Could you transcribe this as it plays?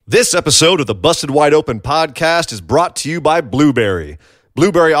This episode of the Busted Wide Open podcast is brought to you by Blueberry.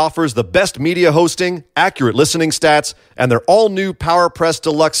 Blueberry offers the best media hosting, accurate listening stats, and their all-new PowerPress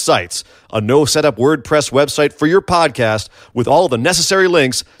Deluxe sites, a no-setup WordPress website for your podcast with all the necessary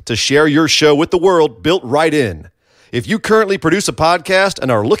links to share your show with the world built right in. If you currently produce a podcast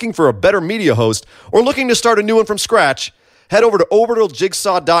and are looking for a better media host or looking to start a new one from scratch, head over to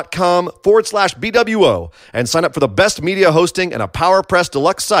orbitaljigsaw.com/BWO and sign up for the best media hosting and a PowerPress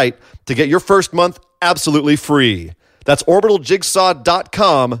Deluxe site to get your first month absolutely free. That's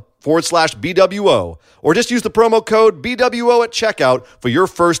orbitaljigsaw.com/BWO, or just use the promo code BWO at checkout for your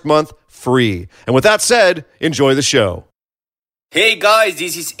first month free. And with that said, enjoy the show. Hey guys,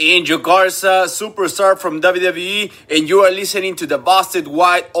 this is Angel Garza, superstar from WWE, and you are listening to the Busted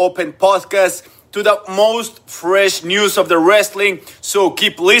Wide Open podcast, to the most fresh news of the wrestling. So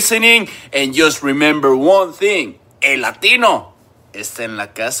keep listening and just remember one thing: el Latino está en la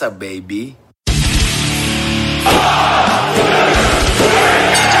casa, baby.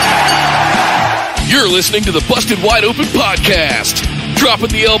 You're listening to the Busted Wide Open podcast, dropping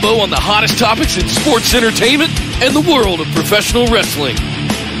the elbow on the hottest topics in sports entertainment and the world of professional wrestling.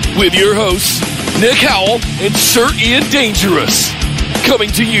 With your hosts, Nick Howell and Sir Ian Dangerous.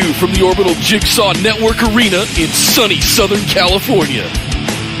 Coming to you from the Orbital Jigsaw Network Arena in sunny Southern California.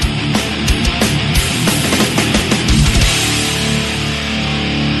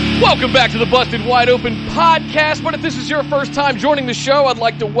 Welcome back to the Busted Wide Open podcast. But if this is your first time joining the show, I'd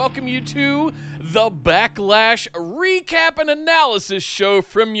like to welcome you to the Backlash recap and analysis show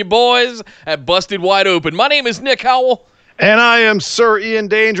from you boys at Busted Wide Open. My name is Nick Howell. And I am Sir Ian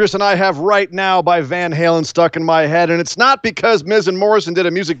Dangerous, and I have Right Now by Van Halen stuck in my head. And it's not because Miz and Morrison did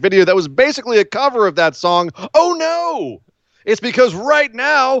a music video that was basically a cover of that song. Oh, no! It's because right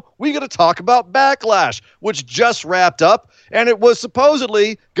now we got to talk about Backlash, which just wrapped up, and it was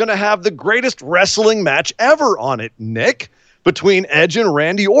supposedly going to have the greatest wrestling match ever on it, Nick, between Edge and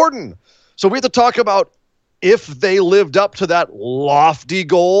Randy Orton. So we have to talk about if they lived up to that lofty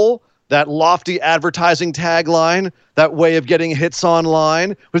goal, that lofty advertising tagline, that way of getting hits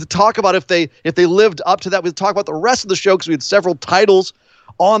online. We have to talk about if they lived up to that. We have to talk about the rest of the show because we had several titles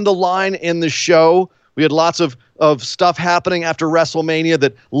on the line in the show. We had lots of stuff happening after WrestleMania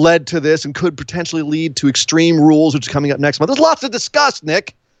that led to this and could potentially lead to Extreme Rules, which is coming up next month. There's lots to discuss,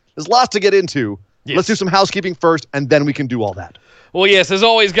 Nick. There's lots to get into. Yes. Let's do some housekeeping first, and then we can do all that. Well, yes, as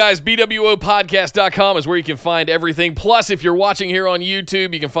always, guys, BWOpodcast.com is where you can find everything. Plus, if you're watching here on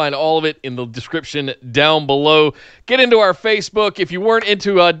YouTube, you can find all of it in the description down below. Get into our Facebook. If you weren't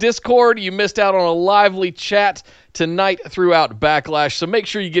into Discord, you missed out on a lively chat tonight throughout Backlash. So make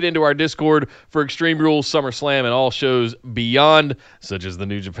sure you get into our Discord for Extreme Rules, SummerSlam, and all shows beyond, such as the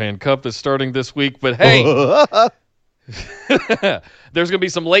New Japan Cup that's starting this week. But hey, there's going to be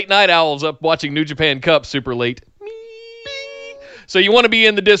some late night owls up watching New Japan Cup super late. So you want to be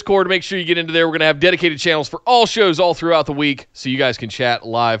in the Discord, make sure you get into there. We're going to have dedicated channels for all shows all throughout the week so you guys can chat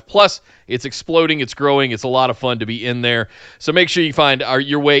live. Plus, it's exploding, it's growing, it's a lot of fun to be in there. So make sure you find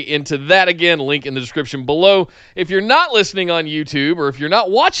your way into that. Again, link in the description below. If you're not listening on YouTube, or if you're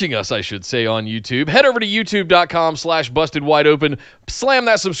not watching us, I should say, on YouTube, head over to youtube.com/bustedwideopen. Slam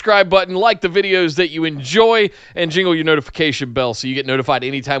that subscribe button, like the videos that you enjoy, and jingle your notification bell so you get notified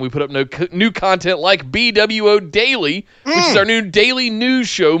anytime we put up new content like BWO Daily, which is our new daily news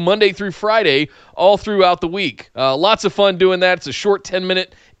show Monday through Friday all throughout the week. Lots of fun doing that. It's a short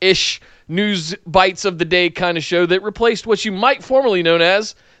 10-minute-ish news bites of the day kind of show that replaced what you might formerly known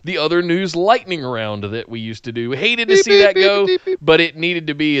as the other news lightning round that we used to do. Hated to see that go, but it needed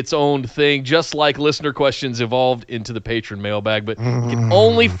to be its own thing, just like listener questions evolved into the patron mailbag. But you can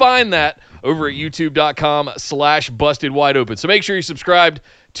only find that over at youtube.com/bustedwideopen. So make sure you're subscribed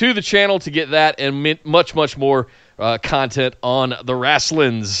to the channel to get that and much, much more content on the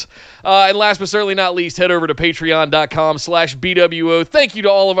wrestlings. And last but certainly not least, head over to patreon.com/BWO. Thank you to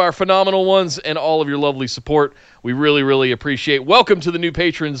all of our phenomenal ones and all of your lovely support. We really, really appreciate. Welcome to the new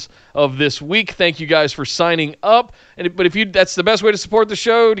patrons of this week. Thank you guys for signing up. But that's the best way to support the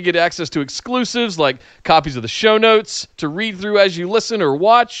show, to get access to exclusives like copies of the show notes to read through as you listen or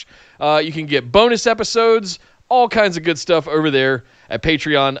watch. You can get bonus episodes, all kinds of good stuff over there at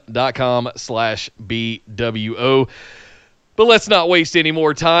patreon.com/BWO. But let's not waste any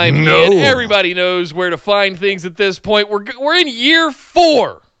more time. No. And everybody knows where to find things at this point. We're in year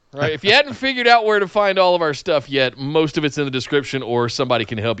 4. Right? If you hadn't figured out where to find all of our stuff yet, most of it's in the description or somebody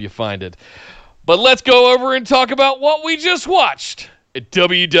can help you find it. But let's go over and talk about what we just watched at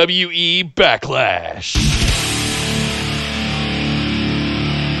WWE Backlash.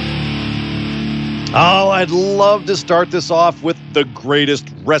 Oh, I'd love to start this off with the greatest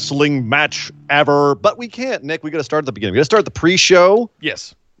wrestling match ever, but we can't, Nick. We got to start at the beginning. We got to start the pre-show.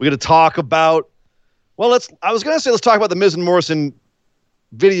 Yes. We got to talk about. Well, I was going to say let's talk about the Miz and Morrison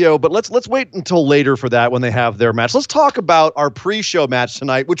video, but let's wait until later for that when they have their match. Let's talk about our pre-show match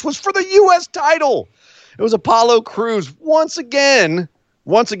tonight, which was for the U.S. title. It was Apollo Crews once again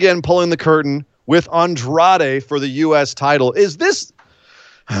pulling the curtain with Andrade for the U.S. title. Is this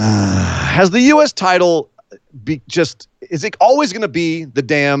has the U.S. title is it always going to be the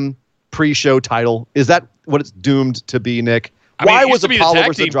damn pre-show title? Is that what it's doomed to be, Nick? Why was Apollo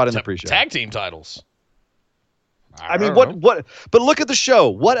versus Andrade in the pre-show? Tag team titles. I mean, what? But look at the show.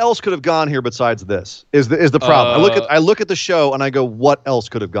 What else could have gone here besides this? Is the problem? I look at the show and I go, what else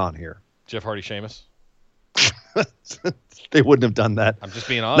could have gone here? Jeff Hardy, Sheamus. They wouldn't have done that. I'm just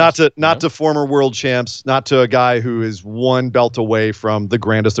being honest. Not to former world champs, not to a guy who is one belt away from the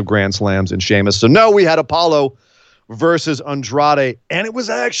grandest of Grand Slams in Sheamus. So no, we had Apollo versus Andrade, and it was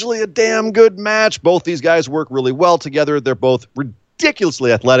actually a damn good match. Both these guys work really well together. They're both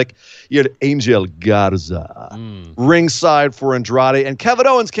ridiculously athletic. You had Angel Garza ringside for Andrade, and Kevin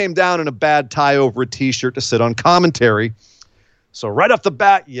Owens came down in a bad tie over a t-shirt to sit on commentary. So right off the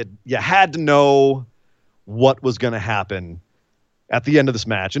bat, you had to know what was going to happen at the end of this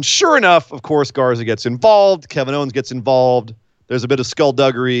match. And sure enough, of course, Garza gets involved. Kevin Owens gets involved. There's a bit of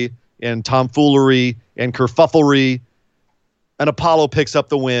skullduggery and tomfoolery and kerfufflery. And Apollo picks up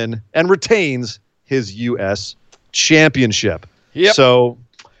the win and retains his U.S. championship. Yep. So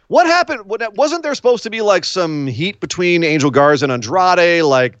what happened? Wasn't there supposed to be like some heat between Angel Garza and Andrade?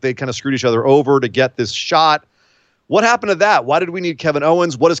 Like they kind of screwed each other over to get this shot. What happened to that? Why did we need Kevin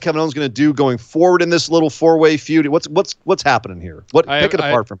Owens? What is Kevin Owens going to do going forward in this little four-way feud? What's happening here? Pick it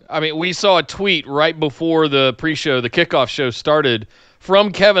apart from. I mean, we saw a tweet right before the pre-show, the kickoff show started,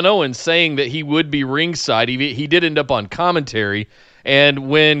 from Kevin Owens saying that he would be ringside. He did end up on commentary, and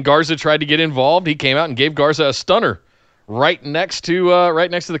when Garza tried to get involved, he came out and gave Garza a stunner right next to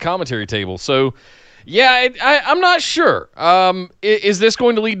the commentary table. So, yeah, I'm not sure. Is this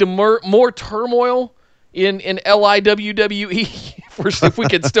going to lead to more turmoil in LIWWE, if we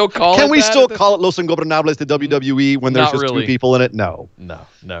can still call it? Can we still call it Los Ingobernables to WWE when there's just two people in it? No.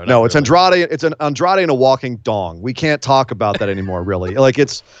 It's Andrade. It's an Andrade and a walking dong. We can't talk about that anymore, really.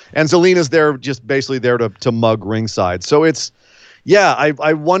 And Zelina's there, just basically there to mug ringside. So it's, yeah,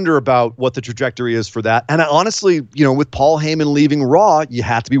 I wonder about what the trajectory is for that. And honestly, with Paul Heyman leaving Raw, you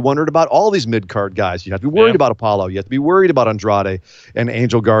have to be wondering about all these mid-card guys. You have to be worried about Apollo. You have to be worried about Andrade and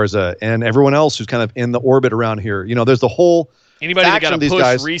Angel Garza and everyone else who's kind of in the orbit around here. There's the whole anybody that got a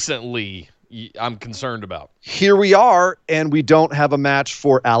push recently, I'm concerned about. Here we are, and we don't have a match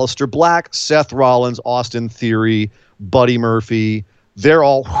for Aleister Black, Seth Rollins, Austin Theory, Buddy Murphy. They're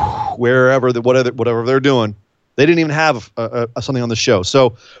all whatever they're doing. They didn't even have something on the show.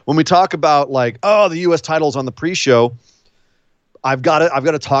 So when we talk about the U.S. titles on the pre-show, I've got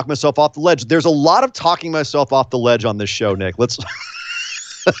to talk myself off the ledge. There's a lot of talking myself off the ledge on this show, Nick. There's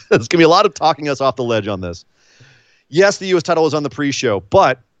going to be a lot of talking us off the ledge on this. Yes, the U.S. title was on the pre-show,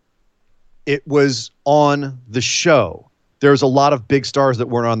 but it was on the show. There's a lot of big stars that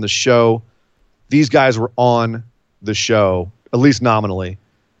weren't on the show. These guys were on the show, at least nominally,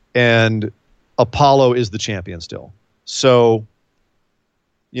 and Apollo is the champion still. So,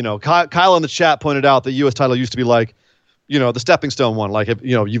 Kyle in the chat pointed out the U.S. title used to be the stepping stone one.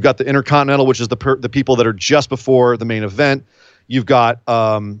 You've got the Intercontinental, which is the people that are just before the main event. You've got,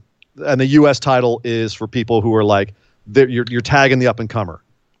 and the U.S. title is for people who are you're tagging the up-and-comer.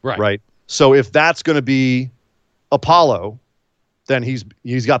 Right? So if that's going to be Apollo, then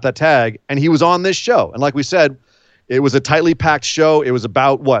he's got that tag, and he was on this show. And like we said, it was a tightly packed show. It was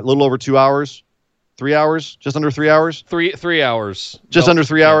about, a little over 2 hours? 3 hours? Just under 3 hours? 3 hours. Just under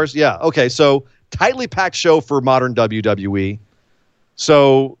 3 hours? Yeah. Okay, so tightly packed show for modern WWE.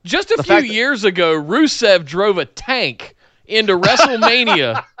 So just a few years ago, Rusev drove a tank into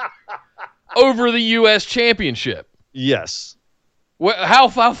WrestleMania over the U.S. Championship. Yes. How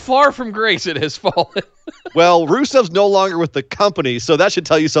far from grace it has fallen. Well, Rusev's no longer with the company, so that should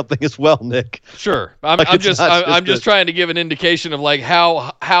tell you something as well, Nick. Sure, I'm just trying to give an indication of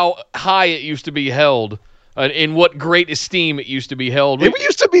how high it used to be held, in what great esteem it used to be held. It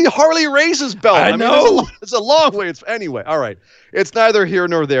used to be Harley Race's belt. I know. It's a long way. Anyway, all right. It's neither here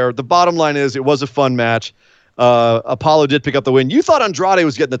nor there. The bottom line is it was a fun match. Apollo did pick up the win. You thought Andrade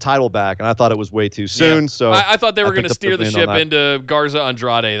was getting the title back, and I thought it was way too soon. Yeah. So I thought they were going to steer the ship into Garza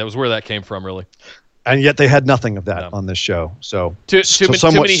Andrade. That was where that came from, really. And yet they had nothing of that on this show. So too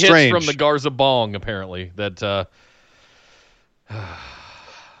many hits from the Garza bong, apparently. That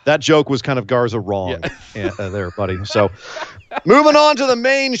That joke was kind of Garza wrong Yeah. there, buddy. So moving on to the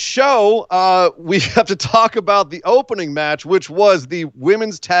main show, we have to talk about the opening match, which was the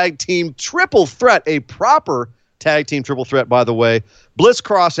women's tag team triple threat, a proper tag team triple threat, by the way. Bliss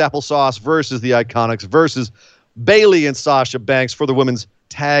Cross Applesauce versus the Iconics versus Bayley and Sasha Banks for the women's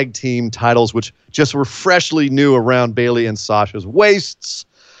tag team titles, which just were freshly new around Bayley and Sasha's waists.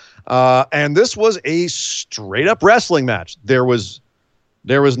 And this was a straight up wrestling match. There was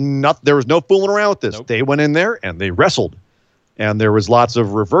no fooling around with this. Nope. They went in there and they wrestled. And there was lots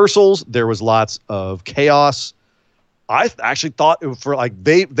of reversals. There was lots of chaos. I actually thought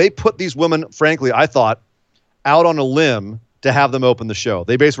they put these women, frankly, I thought, out on a limb to have them open the show.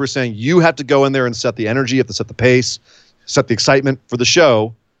 They basically were saying, you have to go in there and set the energy, you have to set the pace, set the excitement for the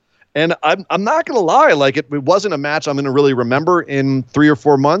show. And I'm not going to lie, like it wasn't a match I'm going to really remember in 3 or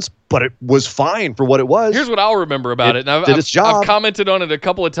 4 months, but it was fine for what it was. Here's what I'll remember about it. And did its job. I've commented on it a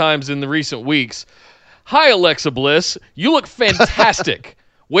couple of times in the recent weeks. Hi, Alexa Bliss. You look fantastic.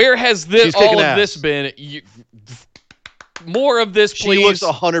 Where has all of this been? More of this, please. She looks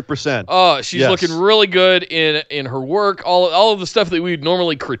 100%. Oh, she's looking really good in her work. All of the stuff that we would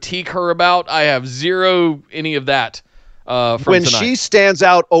normally critique her about, I have zero any of that from when tonight. she stands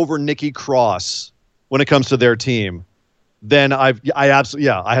out over Nikki Cross when it comes to their team, then I absolutely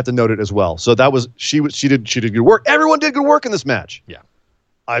I have to note it as well. So that was she did good work. Everyone did good work in this match. Yeah.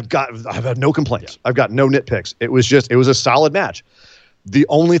 I've had no complaints. Yeah. I've got no nitpicks. It was a solid match. The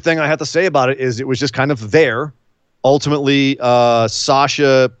only thing I have to say about it is it was just kind of there. Ultimately,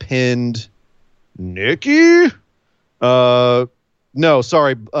 Sasha pinned Nikki. No,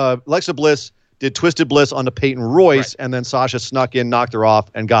 sorry. Alexa Bliss did Twisted Bliss onto Peyton Royce, and then Sasha snuck in, knocked her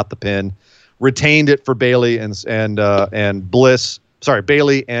off, and got the pin. Retained it for Bayley and Bliss. Sorry,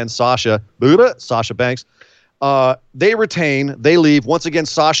 Bayley and Sasha Banks. They retain. They leave. Once again,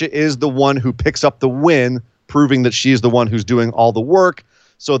 Sasha is the one who picks up the win, proving that she's the one who's doing all the work.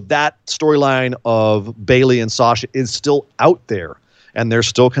 So that storyline of Bayley and Sasha is still out there. And they're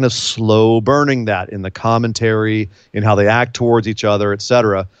still kind of slow burning that in the commentary, in how they act towards each other,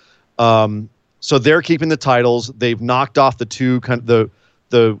 etc. So they're keeping the titles. They've knocked off the two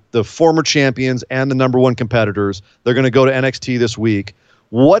the former champions and the number one competitors. They're going to go to NXT this week.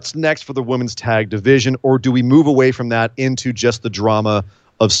 What's next for the women's tag division, or do we move away from that into just the drama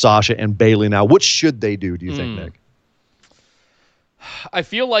of Sasha and Bayley now? What should they do you think, Nick? I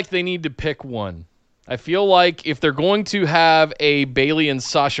feel like they need to pick one. I feel like if they're going to have a Bayley and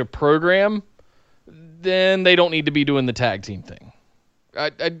Sasha program, then they don't need to be doing the tag team thing.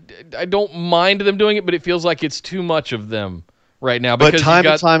 I don't mind them doing it, but it feels like it's too much of them right now. But time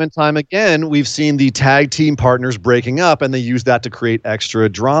and time again, we've seen the tag team partners breaking up, and they use that to create extra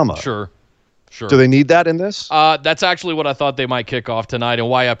drama. Sure. Do they need that in this? That's actually what I thought they might kick off tonight, and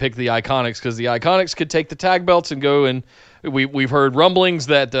why I picked the Iconics, because the Iconics could take the tag belts and go, and we've heard rumblings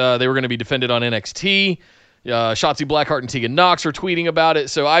that they were going to be defended on NXT. Shotzi Blackheart and Tegan Nox are tweeting about it,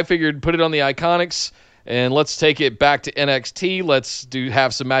 so I figured put it on the Iconics, and let's take it back to NXT. Let's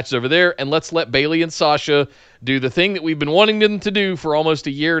have some matches over there, and let's let Bayley and Sasha do the thing that we've been wanting them to do for almost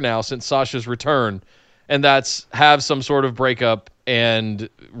a year now since Sasha's return, and that's have some sort of breakup and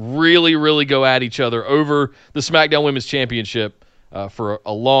really, really go at each other over the SmackDown Women's Championship for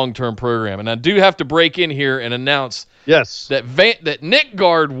a long-term program. And I do have to break in here and announce that Nick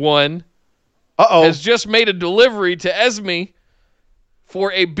Guard 1 has just made a delivery to Esme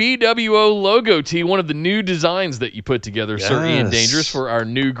for a BWO logo tee, one of the new designs that you put together, Sir Ian Dangerous, for our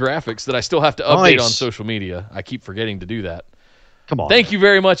new graphics that I still have to update on social media. I keep forgetting to do that. Come on. Thank you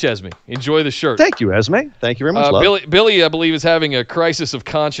very much, Esme. Enjoy the shirt. Thank you, Esme. Thank you very much, love. Billy, I believe, is having a crisis of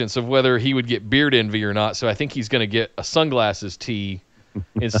conscience of whether he would get beard envy or not, so I think he's going to get a sunglasses tee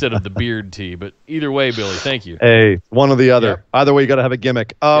instead of the beard tee. But either way, Billy, thank you. Hey, one or the other. Yep. Either way, you got to have a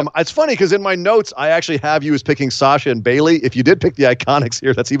gimmick. It's funny because in my notes, I actually have you as picking Sasha and Bayley. If you did pick the Iconics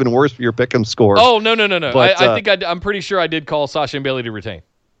here, that's even worse for your pick'em score. Oh, no. But, I think I'm pretty sure I did call Sasha and Bayley to retain.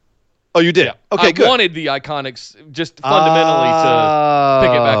 Oh, you did? Yeah. Okay, good. I wanted the Iconics just fundamentally to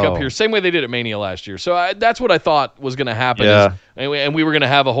pick it back up here. Same way they did at Mania last year. So that's what I thought was going to happen. Yeah. And we were going to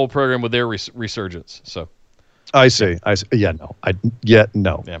have a whole program with their resurgence. So I see. Yeah, no.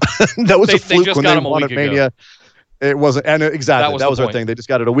 No. Yeah. That was a They fluke just when got they them a won week at Mania. ago. It wasn't, and exactly, that was our thing. They just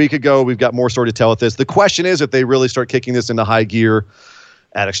got it a week ago. We've got more story to tell with this. The question is if they really start kicking this into high gear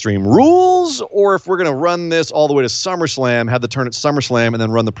at Extreme Rules, or if we're going to run this all the way to SummerSlam, have the turn at SummerSlam, and then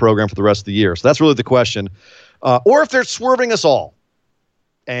run the program for the rest of the year. So that's really the question. Or if they're swerving us all,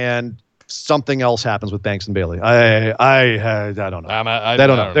 and something else happens with Banks and Bayley. I don't know. I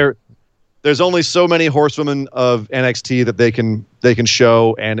don't know. There's only so many horsewomen of NXT that they can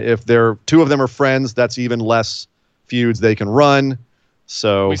show, and if two of them are friends, that's even less feuds they can run.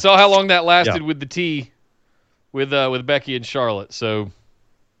 So we saw how long that lasted with the T, with Becky and Charlotte. So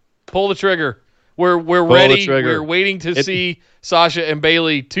pull the trigger. We're ready. We're waiting to see Sasha and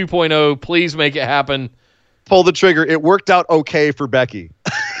Bayley 2.0. Please make it happen. Pull the trigger. It worked out okay for Becky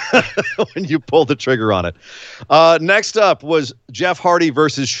when you pulled the trigger on it. Next up was Jeff Hardy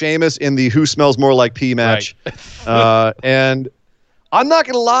versus Sheamus in the Who Smells More Like Pee match. Right. And I'm not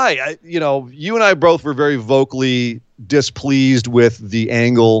going to lie. You and I both were very vocally displeased with the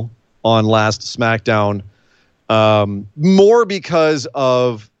angle on last SmackDown. More because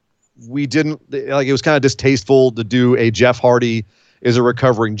of it was kind of distasteful to do a Jeff Hardy is a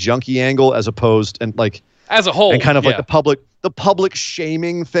recovering junkie angle as opposed as a whole, and kind of like the public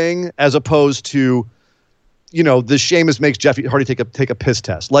shaming thing, as opposed to, the Sheamus makes Jeff Hardy take a piss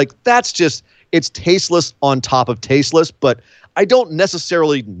test. Like, that's just, it's tasteless on top of tasteless. But I don't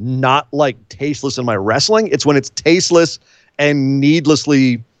necessarily not like tasteless in my wrestling. It's when it's tasteless and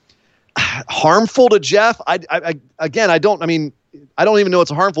needlessly harmful to Jeff. I don't even know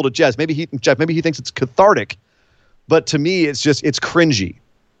it's harmful to Jeff. Maybe he thinks it's cathartic, but to me, it's cringy.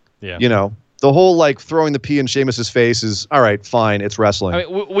 Yeah. The whole throwing the pee in Sheamus's face is all right, fine. It's wrestling. I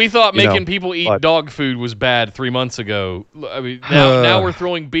mean, we thought making people eat dog food was bad 3 months ago. I mean, now we're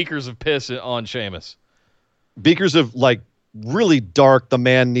throwing beakers of piss on Sheamus. Beakers of really dark. The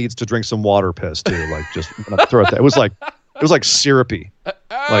man needs to drink some water piss too. Just throw it there. It was like syrupy.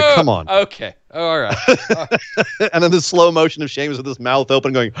 Come on. Okay. All right. And then the slow motion of Sheamus with his mouth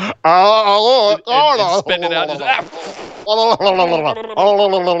open, going, and spitting it out.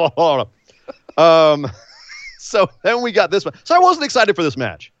 So then we got this one. So I wasn't excited for this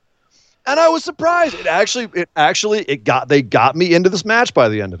match, and I was surprised. They got me into this match by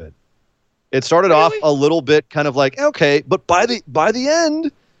the end of it. It started off a little bit kind of okay, but by the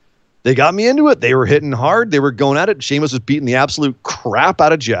end, they got me into it. They were hitting hard. They were going at it. Sheamus was beating the absolute crap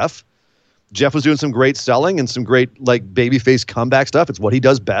out of Jeff. Jeff was doing some great selling and some great babyface comeback stuff. It's what he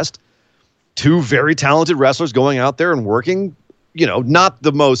does best. Two very talented wrestlers going out there and working, not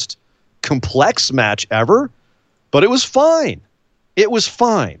the most complex match ever, but it was fine. It was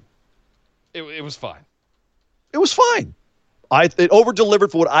fine. It was fine. It was fine. It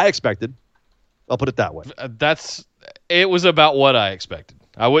over-delivered for what I expected. I'll put it that way. It was about what I expected.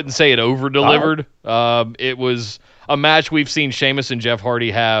 I wouldn't say it over-delivered. It was a match we've seen Sheamus and Jeff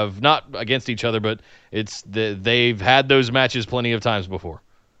Hardy have, not against each other, but they've had those matches plenty of times before.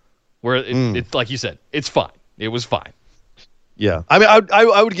 Where it's like you said, it's fine. It was fine. Yeah, I mean,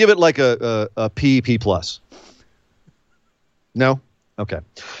 I would give it a P plus. No? Okay.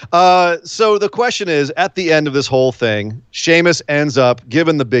 So the question is, at the end of this whole thing, Sheamus ends up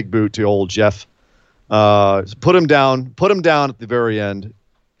giving the big boot to old Jeff. Put him down at the very end,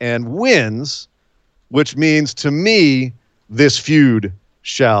 and wins, which means to me, this feud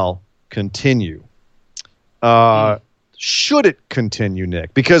shall continue. Should it continue,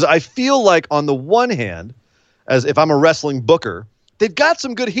 Nick? Because I feel like on the one hand, as if I'm a wrestling booker, they've got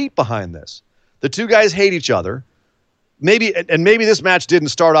some good heat behind this. The two guys hate each other. Maybe this match didn't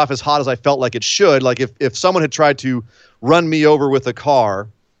start off as hot as I felt like it should. Like if someone had tried to run me over with a car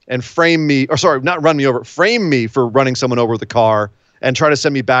and frame me for running someone over with a car and try to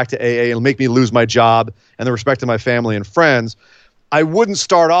send me back to AA and make me lose my job and the respect of my family and friends, I wouldn't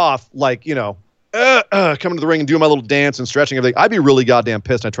start off coming to the ring and doing my little dance and stretching everything. I'd be really goddamn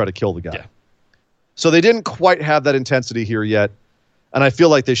pissed and I'd try to kill the guy. Yeah. So they didn't quite have that intensity here yet, and I feel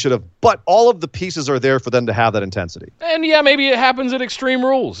like they should have. But all of the pieces are there for them to have that intensity. And yeah, maybe it happens at Extreme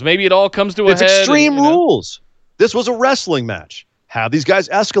Rules. Maybe it all comes to a head. It's Extreme Rules. This was a wrestling match. Have these guys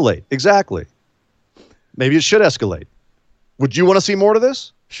escalate. Exactly. Maybe it should escalate. Would you want to see more of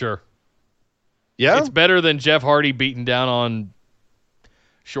this? Sure. Yeah? It's better than Jeff Hardy beating down on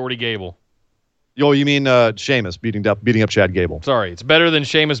Shorty Gable. Oh, you mean Sheamus beating up Chad Gable? Sorry, it's better than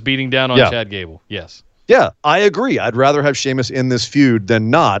Sheamus beating down on Chad Gable. Yes. Yeah, I agree. I'd rather have Sheamus in this feud than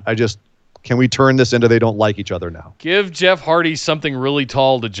not. Can we turn this into they don't like each other now? Give Jeff Hardy something really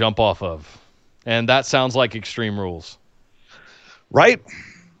tall to jump off of. And that sounds like Extreme Rules. Right?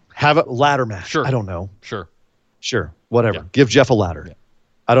 Have a ladder match. Sure. I don't know. Sure. Whatever. Yeah. Give Jeff a ladder. Yeah.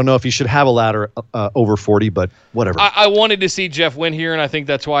 I don't know if he should have a ladder over 40, but whatever. I wanted to see Jeff win here, and I think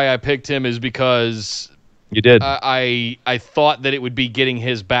that's why I picked him, is because you did. I thought that it would be getting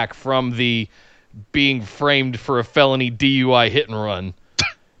his back from the being framed for a felony DUI hit and run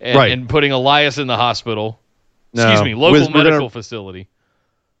and putting Elias in the hospital. Excuse me, local medical facility.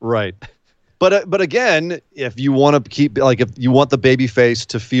 Right. But again, if you want to keep if you want the baby face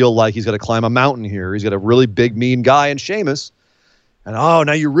to feel like he's got to climb a mountain here, he's got a really big mean guy in Sheamus, and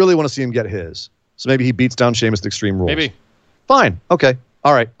now you really want to see him get his. So maybe he beats down Sheamus at Extreme Rules. Maybe. Fine. Okay.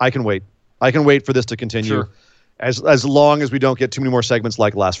 All right. I can wait. I can wait for this to continue. Sure. As long as we don't get too many more segments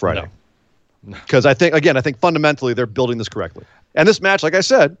like last Friday. Because I think fundamentally they're building this correctly. And this match, like I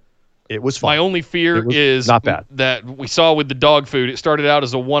said, it was fun. My only fear is not bad. That we saw with the dog food. It started out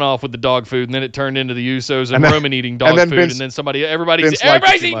as a one-off with the dog food, and then it turned into the Usos and Roman eating dog food, and then everybody's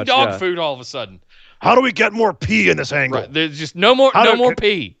eating dog food all of a sudden. How do we get more pee in this angle? Right. There's just no more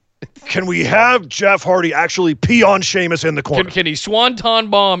pee. Can we have Jeff Hardy actually pee on Sheamus in the corner? Can he swanton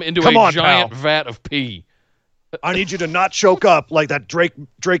bomb into giant vat of pee? I need you to not choke up like that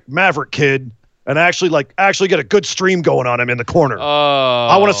Drake Maverick kid and actually get a good stream going on him in the corner.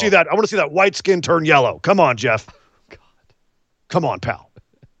 I want to see that. I want to see that white skin turn yellow. Come on, Jeff. God. Come on, pal.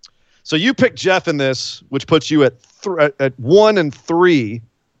 So you picked Jeff in this, which puts you at 1 and 3.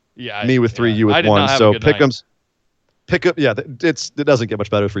 Yeah, me with 3, you with 1. So pick up. Yeah, it doesn't get much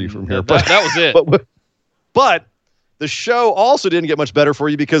better for you from here. But that was it. But the show also didn't get much better for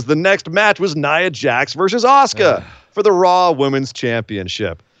you because the next match was Nia Jax versus Asuka for the Raw Women's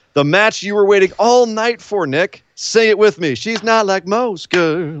Championship. The match you were waiting all night for, Nick. Say it with me. She's not like most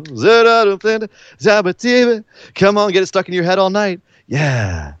girls. Come on, get it stuck in your head all night.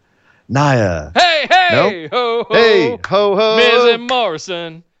 Yeah. Nia. Hey, no? Ho, ho. Hey, ho, ho. Miz and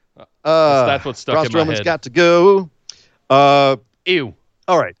Morrison. That's what's stuck in my Roman's head. got to go. Ew.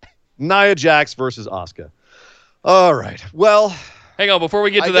 All right. Nia Jax versus Asuka. All right. Well, hang on. Before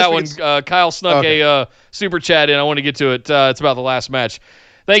we get to that one, Kyle snuck a super chat in. I want to get to it. It's about the last match.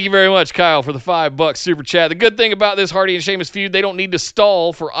 Thank you very much, Kyle, for the $5 super chat. The good thing about this Hardy and Sheamus feud, they don't need to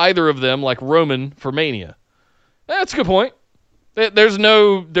stall for either of them like Roman for Mania. That's a good point. There's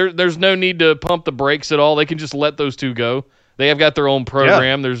no need to pump the brakes at all. They can just let those two go. They have got their own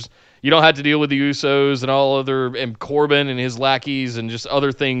program. Yeah. You don't have to deal with the Usos and Corbin and his lackeys and just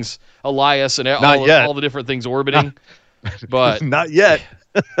other things, Elias and all the different things orbiting. But not yet.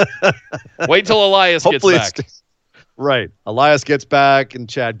 Wait till Elias gets back. Right. Elias gets back, and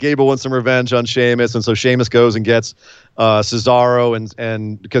Chad Gable wants some revenge on Sheamus, and so Sheamus goes and gets Cesaro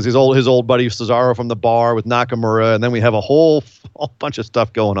and because his old buddy Cesaro from the bar with Nakamura, and then we have a whole bunch of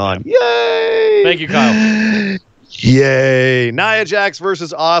stuff going on. Yay! Thank you, Kyle. Yay! Nia Jax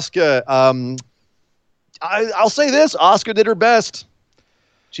versus Asuka. I'll say this: Asuka did her best.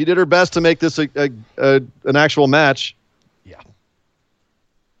 She did her best to make this an actual match. Yeah.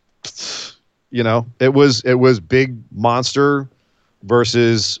 You know, it was big monster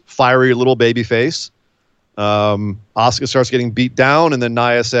versus fiery little baby face. Asuka starts getting beat down, and then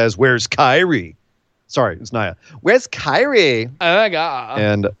Nia says, "Where's Kyrie?" Sorry, it's Nia. Where's Kyrie? Oh my God.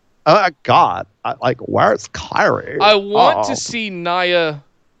 And where's Kyrie? I want to see Nia,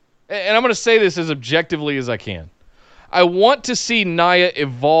 and I'm going to say this as objectively as I can. I want to see Nia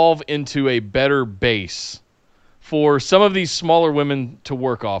evolve into a better base for some of these smaller women to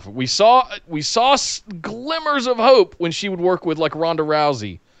work off. We saw glimmers of hope when she would work with like Ronda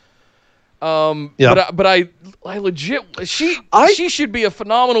Rousey. But I legit she should be a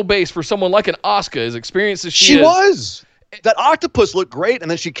phenomenal base for someone like an Asuka, as experienced as she is. Was. That octopus looked great, and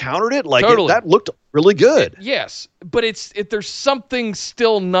then she countered it. Totally. That looked really good. Yes, but there's something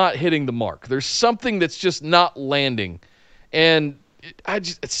still not hitting the mark. There's something that's just not landing, and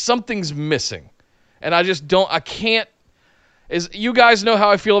something's missing. And I can't, as you guys know how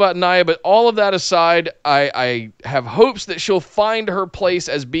I feel about Nia, but all of that aside, I have hopes that she'll find her place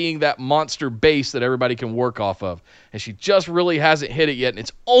as being that monster base that everybody can work off of. And she just really hasn't hit it yet. And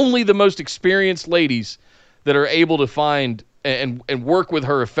it's only the most experienced ladies that are able to find and work with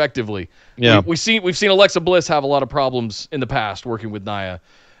her effectively. Yeah. We've seen Alexa Bliss have a lot of problems in the past working with Nia.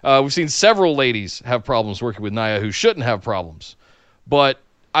 We've seen several ladies have problems working with Nia who shouldn't have problems. But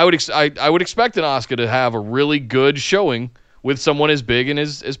I would expect an Asuka to have a really good showing with someone as big and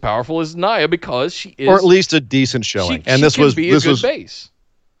as powerful as Nia, because she is, or at least a decent showing. This was a good base.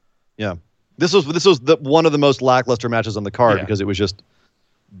 Yeah, this was one of the most lackluster matches on the card because it was just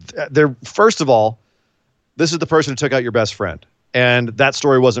there. First of all, this is the person who took out your best friend, and that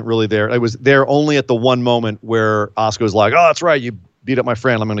story wasn't really there. It was there only at the one moment where Asuka was like, "Oh, that's right, you beat up my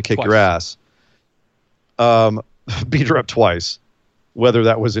friend. I'm going to kick your ass." Beat her up twice, whether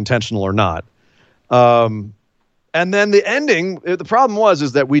that was intentional or not. And then the ending, the problem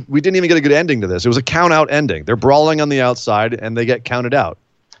is that we didn't even get a good ending to this. It was a count-out ending. They're brawling on the outside, and they get counted out.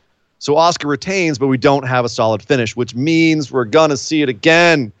 So Asuka retains, but we don't have a solid finish, which means we're going to see it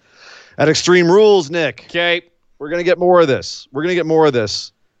again at Extreme Rules, Nick. Okay. We're going to get more of this.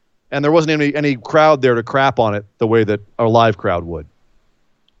 And there wasn't any crowd there to crap on it the way that a live crowd would.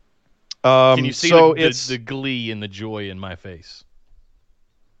 Can you see the glee and the joy in my face?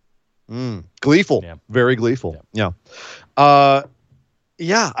 Gleeful. Yeah. Very gleeful. Yeah. Okay,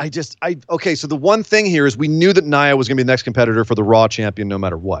 so the one thing here is we knew that Nia was going to be the next competitor for the Raw champion no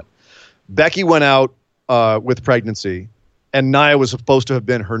matter what. Becky went out with pregnancy, and Nia was supposed to have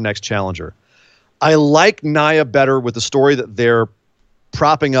been her next challenger. I like Nia better with the story that they're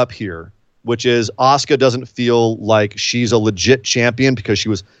propping up here, which is Asuka doesn't feel like she's a legit champion because she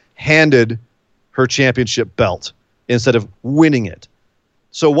was handed her championship belt instead of winning it.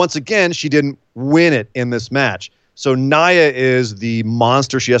 So once again, she didn't win it in this match. So Nia is the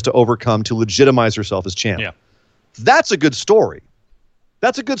monster she has to overcome to legitimize herself as champ. Yeah. That's a good story.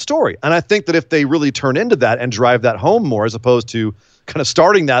 That's a good story. And I think that if they really turn into that and drive that home more as opposed to kind of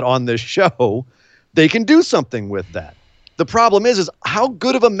starting that on this show, they can do something with that. The problem is how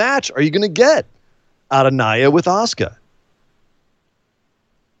good of a match are you going to get out of Nia with Asuka?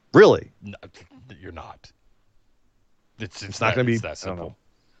 Really? No, you're not. It's not going to be that simple.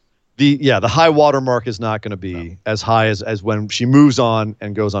 The high water mark is not going to be as high as when she moves on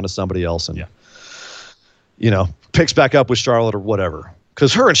and goes on to somebody else and picks back up with Charlotte or whatever.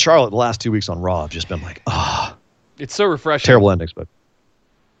 Because her and Charlotte the last 2 weeks on Raw have just been like, it's so refreshing. Terrible endings, but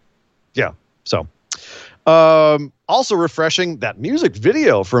yeah. So also refreshing, that music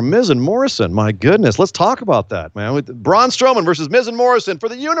video for Miz and Morrison. My goodness, let's talk about that, man. With Braun Strowman versus Miz and Morrison for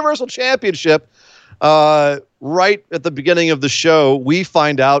the Universal Championship. Right at the beginning of the show, we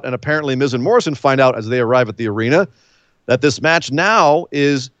find out, and apparently Miz and Morrison find out as they arrive at the arena, that this match now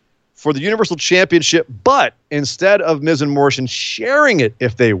is for the Universal Championship, but instead of Miz and Morrison sharing it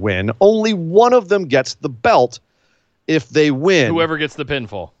if they win, only one of them gets the belt if they win. Whoever gets the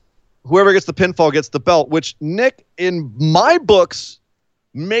pinfall gets the belt, which, Nick, in my books,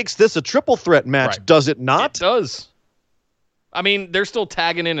 makes this a triple threat match, right. Does it not? It does. I mean, they're still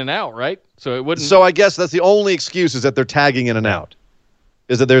tagging in and out, right? So it wouldn't. So I guess that's the only excuse is that they're tagging in and out.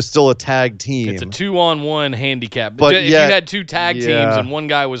 Is that there's still a tag team. It's a 2-on-1 handicap. But if you had two tag teams and one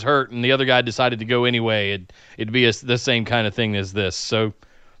guy was hurt and the other guy decided to go anyway, it'd be the same kind of thing as this. So,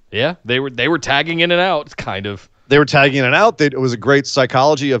 yeah, they were tagging in and out, kind of. They were tagging in and out. It was a great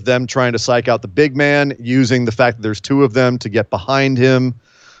psychology of them trying to psych out the big man, using the fact that there's two of them to get behind him.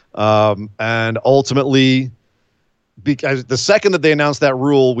 And ultimately, because the second that they announced that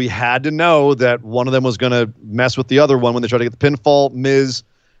rule, we had to know that one of them was going to mess with the other one when they tried to get the pinfall. Miz,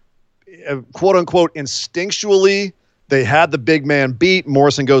 quote unquote, instinctually, they had the big man beat.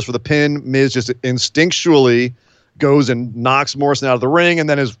 Morrison goes for the pin. Miz just instinctually goes and knocks Morrison out of the ring and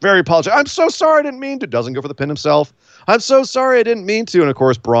then is very apologetic. I'm so sorry, I didn't mean to. Doesn't go for the pin himself. I'm so sorry, I didn't mean to. And of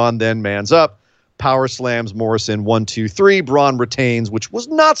course, Braun then mans up, power slams Morrison 1, 2, 3. Braun retains, which was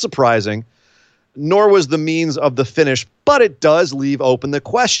not surprising, nor was the means of the finish, but it does leave open the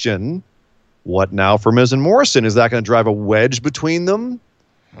question, what now for Miz and Morrison? Is that going to drive a wedge between them?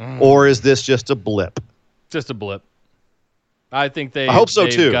 Or is this just a blip? Just a blip. I think I hope so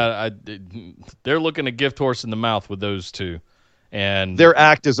too. They're looking a gift horse in the mouth with those two, and their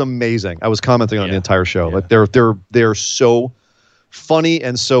act is amazing. I was commenting on the entire show. Yeah. Like they're so funny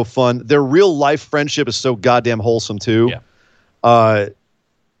and so fun. Their real life friendship is so goddamn wholesome too. Yeah.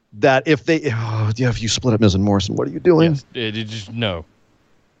 That if you split up Miz and Morrison, what are you doing? Yes,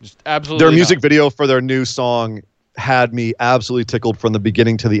 just absolutely. Their music video for their new song had me absolutely tickled from the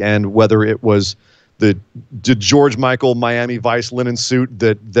beginning to the end. Whether it was the George Michael Miami Vice linen suit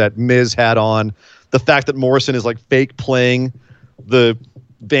that Miz had on, the fact that Morrison is like fake playing the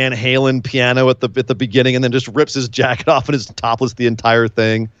Van Halen piano at the beginning and then just rips his jacket off and is topless the entire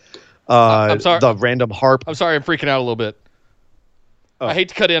thing. I'm sorry. The random harp. I'm sorry, I'm freaking out a little bit. I hate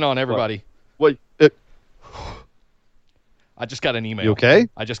to cut in on everybody. What? I just got an email. You okay?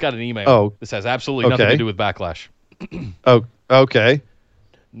 I just got an email. Oh. This has absolutely nothing to do with Backlash. Oh, okay.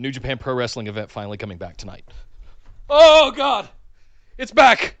 New Japan Pro Wrestling event finally coming back tonight. Oh, God. It's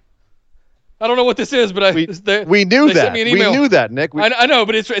back. I don't know what this is, but we knew that. Sent me an email. We knew that, Nick. I know,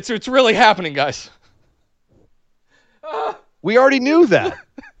 but it's really happening, guys. We already knew that.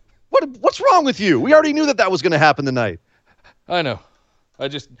 What's wrong with you? We already knew that was going to happen tonight. I know.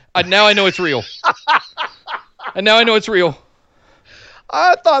 Now I know it's real. And now I know it's real.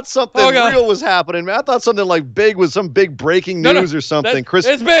 I thought something real was happening, man. I thought something like big was some big breaking news or something. Chris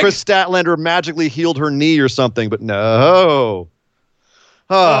Statlander magically healed her knee or something, but no.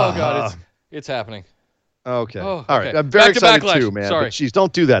 Oh God, it's happening. Okay. Oh, all right. I'm very excited too, man. Sorry. But geez,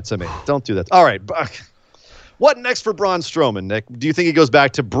 don't do that to me. Don't do that. All right. What next for Braun Strowman, Nick? Do you think he goes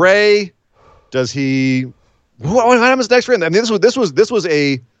back to Bray? Does he? What happens next for him? I mean, this was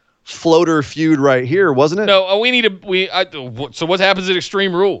a floater feud right here, wasn't it? No, so what happens at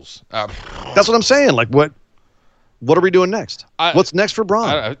Extreme Rules? That's what I'm saying. Like, what are we doing next? What's next for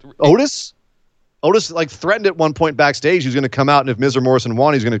Braun? Otis? Otis like threatened at one point backstage he was going to come out, and if Miz or Morrison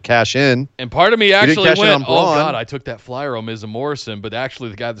won, he's going to cash in. And part of me actually went, oh, God, I took that flyer on Miz and Morrison, but actually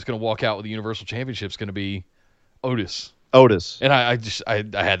the guy that's going to walk out with the Universal Championship is going to be Otis. And I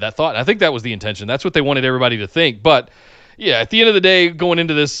had that thought. I think that was the intention. That's what they wanted everybody to think. But, yeah, at the end of the day, going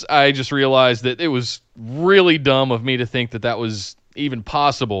into this, I just realized that it was really dumb of me to think that was even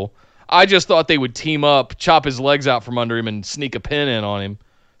possible. I just thought they would team up, chop his legs out from under him, and sneak a pin in on him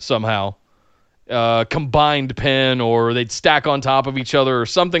somehow. Combined pin, or they'd stack on top of each other or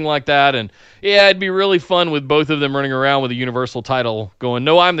something like that. And yeah, it'd be really fun with both of them running around with a Universal title going,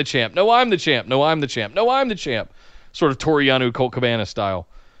 no, I'm the champ. No, I'm the champ. No, I'm the champ. No, I'm the champ. Sort of Toriano Colt Cabana style.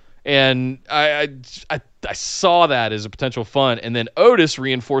 And I saw that as a potential fun. And then Otis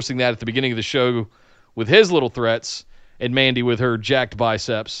reinforcing that at the beginning of the show with his little threats, and Mandy with her jacked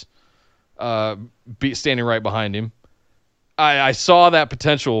biceps standing right behind him. I saw that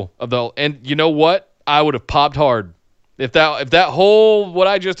potential and you know what? I would have popped hard if that whole what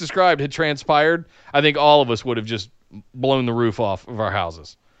I just described had transpired. I think all of us would have just blown the roof off of our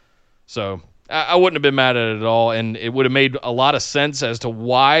houses. So I wouldn't have been mad at it at all, and it would have made a lot of sense as to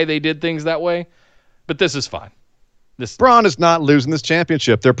why they did things that way. But this is fine. Braun is not losing this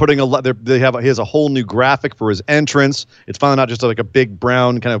championship. They're putting he has a whole new graphic for his entrance. It's finally not just like a big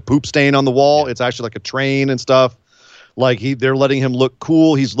brown kind of poop stain on the wall. It's actually like a train and stuff. Like they're letting him look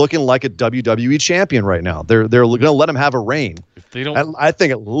cool. He's looking like a WWE champion right now. They're going to let him have a reign. If they don't, I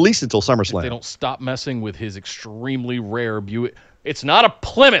think at least until SummerSlam. If they don't stop messing with his extremely rare Buick. It's not a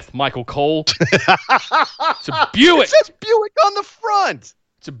Plymouth, Michael Cole. It's a Buick. It says Buick on the front.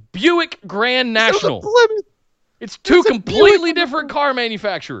 It's a Buick Grand National. It's a Plymouth. It's two completely different car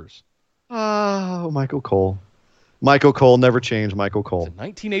manufacturers. Oh, Michael Cole. Michael Cole never changed. Michael Cole. It's a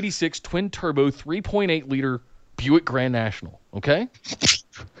 1986 twin turbo 3.8 liter Buick Grand National, okay?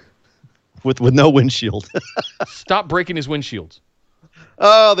 with no windshield. Stop breaking his windshields.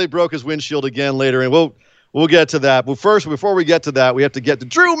 Oh, they broke his windshield again later, and we'll get to that. But first, before we get to that, we have to get to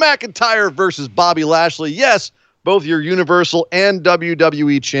Drew McIntyre versus Bobby Lashley. Yes, both your Universal and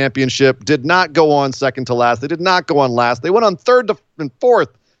WWE Championship did not go on second to last. They did not go on last. They went on third and fourth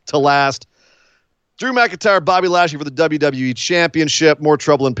to last. Drew McIntyre, Bobby Lashley for the WWE Championship. More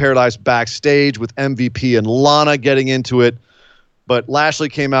trouble in paradise backstage with MVP and Lana getting into it. But Lashley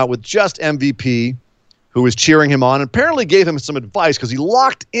came out with just MVP, who was cheering him on, and apparently gave him some advice because he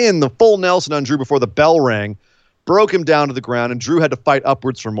locked in the full Nelson on Drew before the bell rang, broke him down to the ground, and Drew had to fight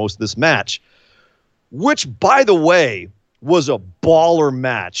upwards for most of this match, which, by the way, was a baller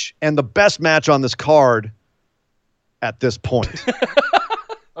match and the best match on this card at this point.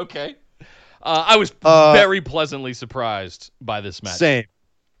 Okay. I was very pleasantly surprised by this match.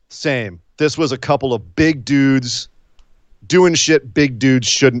 Same. This was a couple of big dudes doing shit big dudes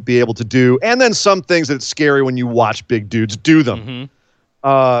shouldn't be able to do, and then some things that it's scary when you watch big dudes do them.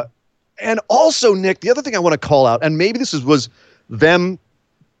 Mm-hmm. And also, Nick, the other thing I want to call out, and maybe this was them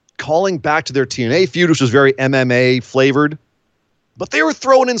calling back to their TNA feud, which was very MMA flavored, but they were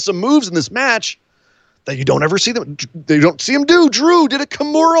throwing in some moves in this match that you don't ever see them. They don't see them do. Drew did a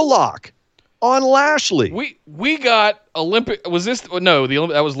Kimura lock on Lashley. We got Olympic. Was this no?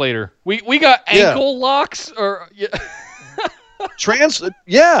 That was later. We got ankle locks or transfers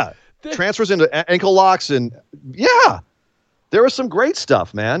into ankle locks, and there was some great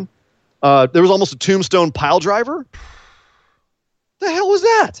stuff, man. There was almost a tombstone pile driver. The hell was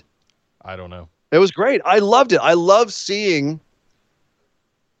that? I don't know. It was great. I loved it. I love seeing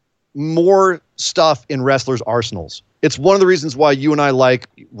more stuff in wrestlers' arsenals. It's one of the reasons why you and I like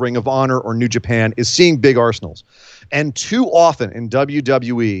Ring of Honor or New Japan is seeing big arsenals. And too often in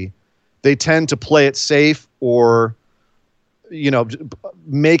WWE, they tend to play it safe or,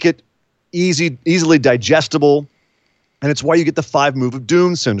 make it easily digestible. And it's why you get the 5 move of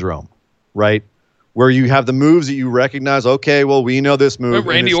doom syndrome, right? Where you have the moves that you recognize. Okay, well, we know this move.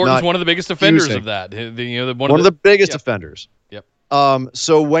 Randy Orton's one of the biggest offenders of that. One of the biggest offenders. Yep.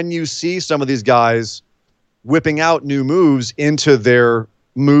 So when you see some of these guys whipping out new moves into their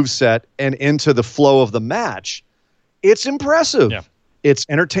move set and into the flow of the match, it's impressive. Yeah. It's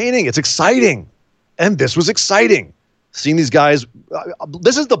entertaining. It's exciting. And this was exciting. Seeing these guys,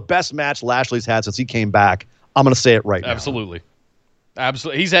 this is the best match Lashley's had since he came back. I'm going to say it right now. Absolutely.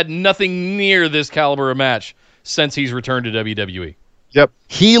 He's had nothing near this caliber of match since he's returned to WWE. Yep.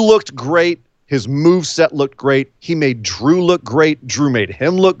 He looked great. His move set looked great. He made Drew look great. Drew made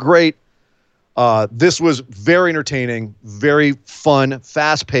him look great. This was very entertaining, very fun,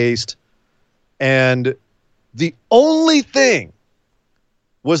 fast-paced, and the only thing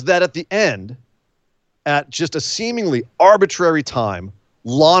was that at the end, at just a seemingly arbitrary time,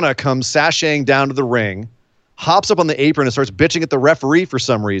 Lana comes sashaying down to the ring, hops up on the apron and starts bitching at the referee for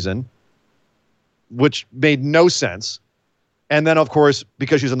some reason, which made no sense. And then, of course,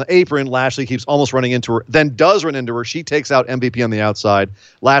 because she's on the apron, Lashley keeps almost running into her, then does run into her. She takes out MVP on the outside.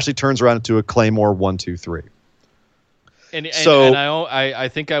 Lashley turns around into a Claymore 1, 2, 3. And I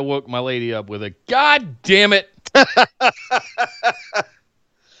think I woke my lady up with a "God damn it!"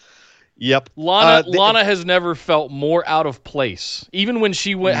 Yep. Lana has never felt more out of place. Even when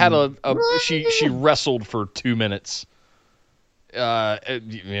she she wrestled for 2 minutes,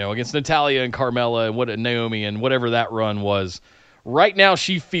 against Natalya and Carmella and Naomi and whatever that run was. Right now,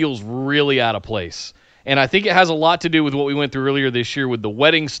 she feels really out of place. And I think it has a lot to do with what we went through earlier this year with the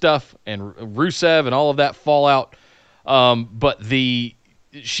wedding stuff and Rusev and all of that fallout. But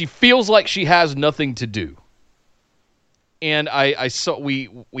she feels like she has nothing to do. And I saw we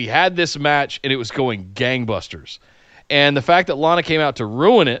had this match and it was going gangbusters. And the fact that Lana came out to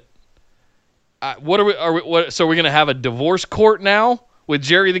ruin it, so we're going to have a divorce court now with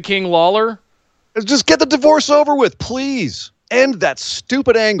Jerry the King Lawler? Just get the divorce over with, please. End that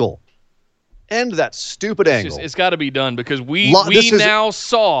stupid angle. It's got to be done because we now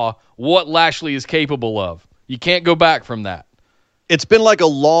saw what Lashley is capable of. You can't go back from that. It's been like a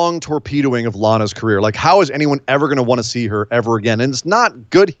long torpedoing of Lana's career. Like, how is anyone ever going to want to see her ever again? And it's not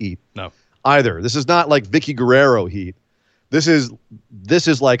good heat. No. Either. This is not like Vicky Guerrero heat. This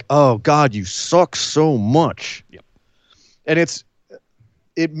is like, oh God, you suck so much. Yep. And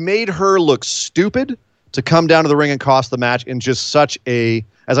it made her look stupid to come down to the ring and cost the match in just such a,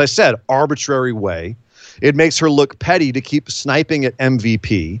 as I said, arbitrary way. It makes her look petty to keep sniping at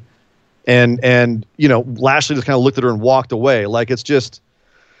MVP. And Lashley just kind of looked at her and walked away. Like, it's just,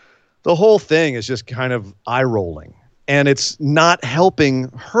 the whole thing is just kind of eye-rolling. And it's not helping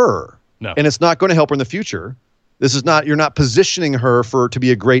her. No. And it's not going to help her in the future. You're not positioning her to be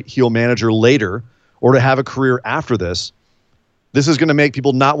a great heel manager later or to have a career after this. This is going to make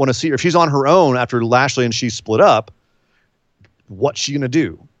people not want to see her. If she's on her own after Lashley and she split up, what's she going to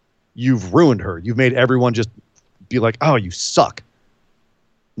do? You've ruined her. You've made everyone just be like, oh, you suck.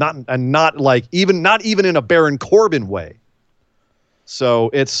 Not even in a Baron Corbin way. So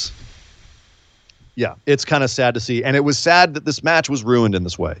it's kind of sad to see. And it was sad that this match was ruined in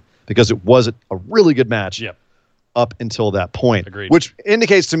this way because it was a really good match. Yep. Up until that point. Agreed. Which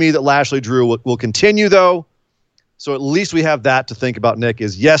indicates to me that Lashley Drew will continue, though. So at least we have that to think about, Nick,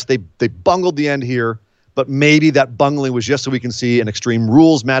 is yes, they bungled the end here, but maybe that bungling was just so we can see an Extreme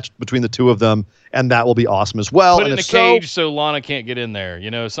Rules match between the two of them, and that will be awesome as well. Put it in a cage so Lana can't get in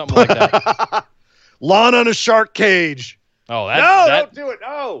there, something like that. Lana in a shark cage. Oh, don't do it.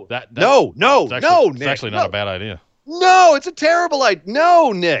 No. No, Nick. It's actually not a bad idea. No, it's a terrible idea.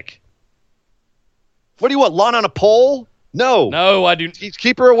 No, Nick. What do you want, Lana on a pole? No, I do.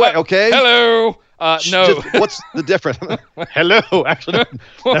 Keep her away, okay? Hello. No. What's the difference? Hello. Actually,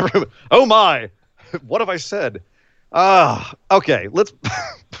 never. Oh my. What have I said? Okay. Let's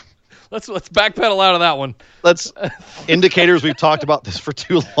backpedal out of that one. Indicators. We've talked about this for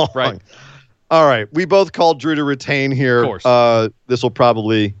too long. Right. All right. We both called Drew to retain here. Of course. This will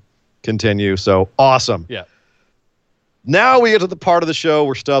probably continue. So awesome. Yeah. Now we get to the part of the show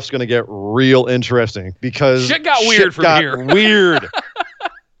where stuff's going to get real interesting because shit got weird from here. Weird.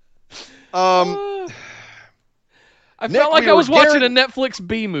 I felt like I was watching a Netflix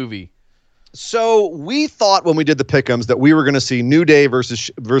B movie. So we thought when we did the pick'ems that we were going to see New Day versus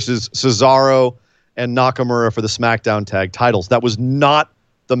Cesaro and Nakamura for the SmackDown tag titles. That was not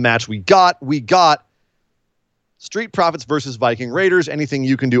the match we got. We got Street Profits versus Viking Raiders. Anything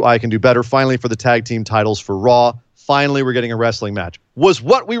you can do, I can do better. Finally, for the tag team titles for Raw. Finally, we're getting a wrestling match. Was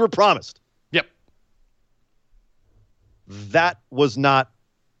what we were promised. Yep. That was not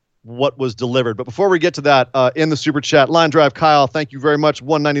what was delivered. But before we get to that, in the Super Chat, Line Drive Kyle, thank you very much,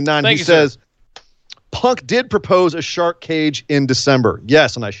 $1.99. He says, Punk did propose a shark cage in December.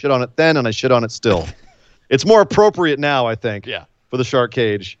 Yes, and I shit on it then, and I shit on it still. It's more appropriate now, I think, for the shark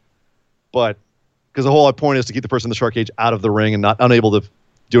cage. But because the whole point is to keep the person in the shark cage out of the ring and not unable to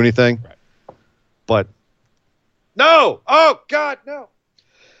do anything. Right. But no! Oh, God, no.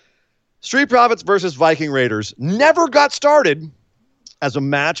 Street Profits versus Viking Raiders never got started as a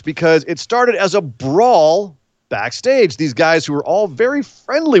match because it started as a brawl backstage. These guys who are all very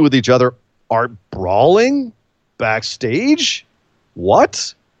friendly with each other are brawling backstage?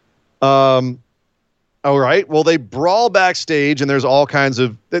 What? All right. Well, they brawl backstage, and there's all kinds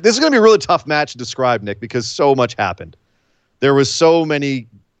of. This is going to be a really tough match to describe, Nick, because so much happened. There was so many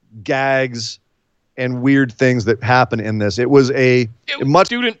gags and weird things that happen in this. It was much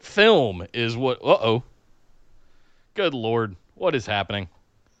student film is what. Good Lord, what is happening?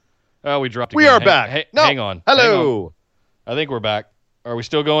 Oh, we dropped. We again. are back. No. Hang on. Hello. Hang on. I think we're back. Are we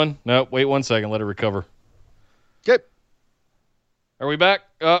still going? No. Wait 1 second. Let it recover. Okay. Are we back?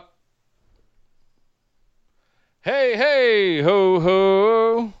 Hey, ho,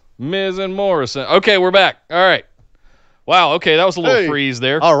 ho, Miz and Morrison. Okay, we're back. All right. Wow, okay, that was a little freeze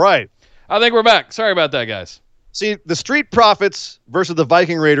there. All right. I think we're back. Sorry about that, guys. See, the Street Profits versus the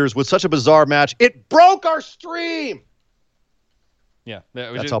Viking Raiders was such a bizarre match. It broke our stream. Yeah.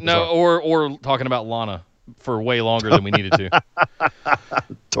 That was That's just, how bizarre. or talking about Lana for way longer than we needed to.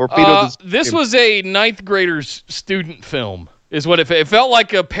 Torpedo. This was a ninth grader's student film. Is what it felt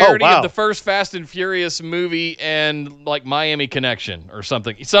like, a parody of the first Fast and Furious movie and like Miami Connection or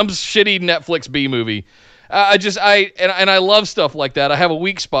something. Some shitty Netflix B movie. I love stuff like that. I have a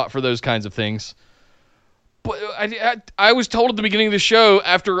weak spot for those kinds of things. But I was told at the beginning of the show,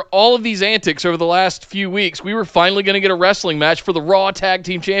 after all of these antics over the last few weeks, we were finally going to get a wrestling match for the Raw Tag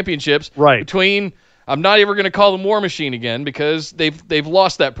Team Championships between. I'm not ever going to call them War Machine again because they've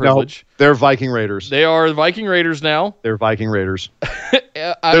lost that privilege. No, they're Viking Raiders. They are the Viking Raiders now. They're Viking Raiders.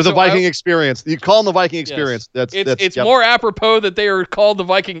 They're the Viking Experience. You call them the Viking Experience. Yes. It's more apropos that they are called the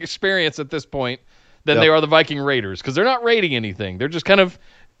Viking Experience at this point than they are the Viking Raiders, because they're not raiding anything. They're just kind of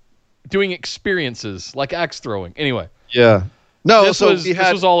doing experiences like axe throwing. Anyway. Yeah. No, this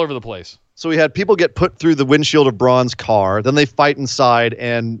was all over the place. So we had people get put through the windshield of Braun's car. Then they fight inside,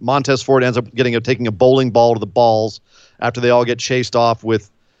 and Montez Ford ends up taking a bowling ball to the balls after they all get chased off with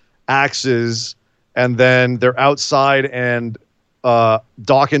axes. And then they're outside, and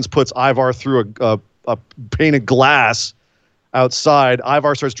Dawkins puts Ivar through a pane of glass outside.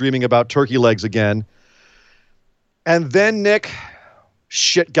 Ivar starts dreaming about turkey legs again. And then, Nick,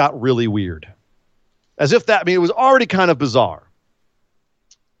 shit got really weird. As if it was already kind of bizarre.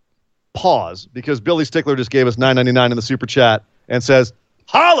 Pause, because Billy Stickler just gave us $9.99 in the super chat and says,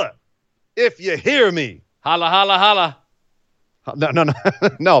 "Holla if you hear me." Holla, holla, holla. No,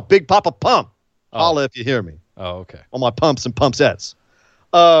 no, Big Papa Pump. Holla if you hear me. Oh, okay. On my pumps and pumpsettes.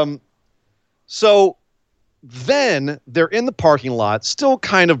 So then they're in the parking lot, still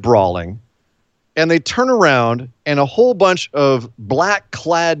kind of brawling, and they turn around, and a whole bunch of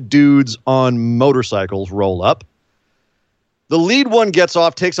black-clad dudes on motorcycles roll up. The lead one gets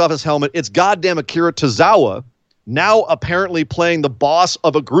off, takes off his helmet. It's goddamn Akira Tozawa, now apparently playing the boss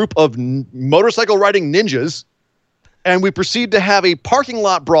of a group of motorcycle riding ninjas. And we proceed to have a parking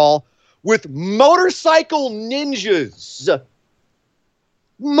lot brawl with motorcycle ninjas.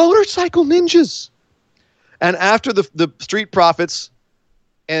 Motorcycle ninjas. And after the Street Profits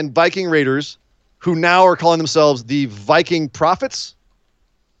and Viking Raiders, who now are calling themselves the Viking Prophets,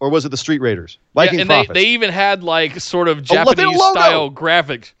 or was it the Street Raiders? Viking Prophets. They even had like sort of Japanese-style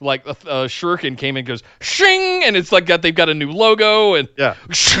graphics. Like Shuriken came in and goes, shing! And it's like they've got a new logo and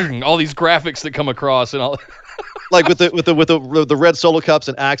shing, all these graphics that come across and all. Like with the red solo cups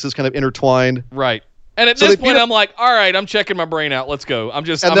and axes kind of intertwined. Right. And at this point, I'm like, all right, I'm checking my brain out. Let's go. I'm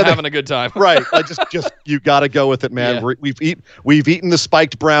having a good time. Right. Like just you got to go with it, man. Yeah. We've eaten the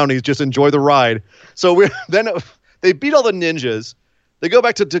spiked brownies. Just enjoy the ride. So they beat all the ninjas. They go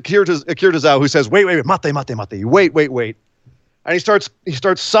back to Akira Tozawa, who says, wait, wait. And he starts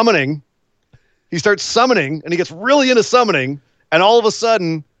summoning. He starts summoning, and he gets really into summoning. And all of a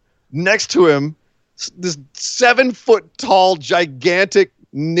sudden, next to him, this 7-foot-tall, gigantic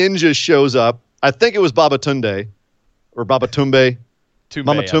ninja shows up. I think it was Babatunde or Babatumbe.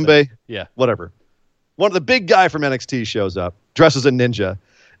 Mama Tumbe. Yeah. Whatever. One of the big guy from NXT shows up, dressed as a ninja.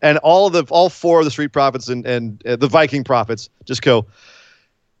 And all four of the Street Profits and the Viking Prophets just go,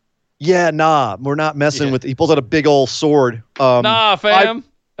 yeah, nah, we're not messing with. He pulls out a big old sword. Nah, fam.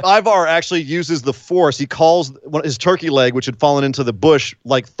 Ivar actually uses the Force. He calls his turkey leg, which had fallen into the bush,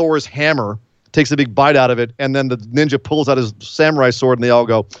 like Thor's hammer, takes a big bite out of it, and then the ninja pulls out his samurai sword, and they all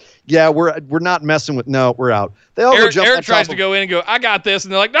go, yeah, we're not messing with. No, we're out. They all go jump. Eric tries to go in and go, I got this,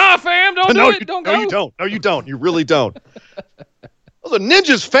 and they're like, nah, fam, don't do it. Don't go. No, you don't. No, you don't. You really don't. Those are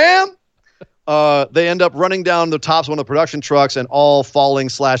ninjas, fam. They end up running down the tops of one of the production trucks and all falling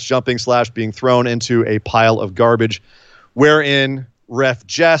 / jumping / being thrown into a pile of garbage, wherein Ref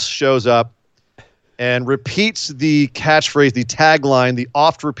Jess shows up and repeats the catchphrase, the tagline, the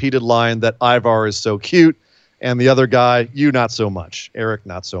oft-repeated line that Ivar is so cute, and the other guy, you not so much. Eric,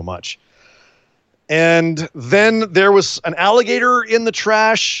 not so much. And then there was an alligator in the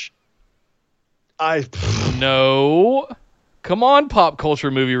trash. No. Come on, pop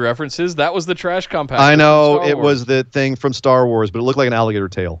culture movie references. That was the trash compactor. I know from Star it Wars. was the thing from Star Wars, but it looked like an alligator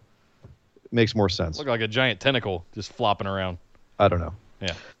tail. It makes more sense. Looked like a giant tentacle just flopping around. I don't know.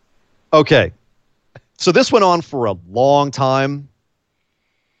 Yeah. Okay. So this went on for a long time.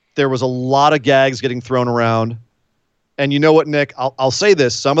 There was a lot of gags getting thrown around. And you know what, Nick? I'll say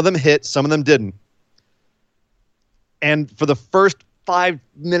this. Some of them hit, some of them didn't. And for the first 5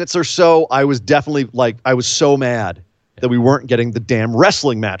 minutes or so, I was definitely I was so mad that we weren't getting the damn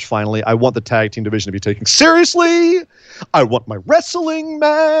wrestling match finally. I want the tag team division to be taken seriously. I want my wrestling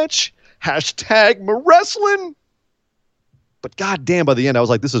match. Hashtag my wrestling. But goddamn, by the end, I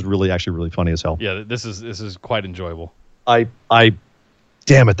was like, this is actually really funny as hell. Yeah, this is quite enjoyable.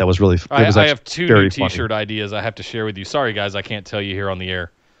 Damn it, that was really. I have two new T-shirt ideas I have to share with you. Sorry, guys, I can't tell you here on the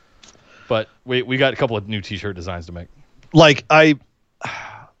air, but we got a couple of new T-shirt designs to make.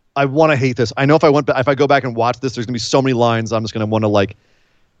 I want to hate this. I know if I go back and watch this, there's gonna be so many lines I'm just gonna want to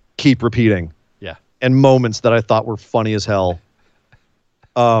keep repeating. Yeah. And moments that I thought were funny as hell.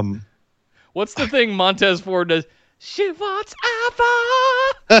 What's the thing Montez Ford does? She wants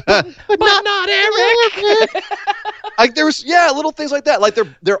Ava, but not Eric. There was little things like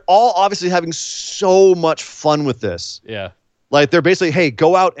that. They're all obviously having so much fun with this. Yeah. They're basically, hey,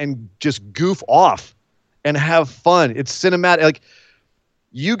 go out and just goof off and have fun. It's cinematic.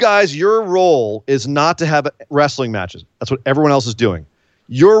 You guys, your role is not to have wrestling matches. That's what everyone else is doing.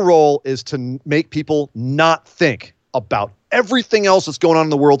 Your role is to make people not think about everything else that's going on in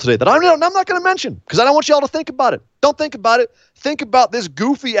the world today that I'm not going to mention because I don't want y'all to think about it. Don't think about it. Think about this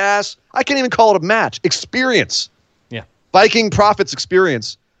goofy ass, I can't even call it a match, experience. Yeah. Viking Profits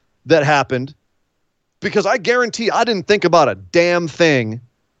experience that happened because I guarantee I didn't think about a damn thing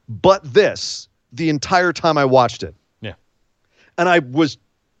but this the entire time I watched it. Yeah. And I was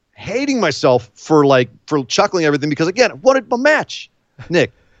hating myself for chuckling everything because, again, I wanted a match,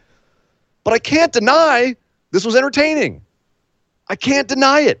 Nick. But I can't deny this was entertaining. I can't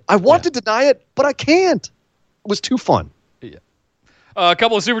deny it. I want to deny it, but I can't. It was too fun. Yeah. A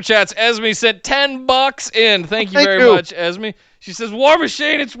couple of super chats. Esme sent $10 in. Thank you very much, Esme. She says, War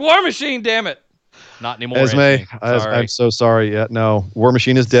Machine, it's War Machine, damn it. Not anymore, Esme. I'm so sorry. Yeah, no. War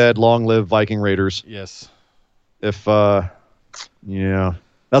Machine is dead. Long live Viking Raiders. Yes. If, yeah.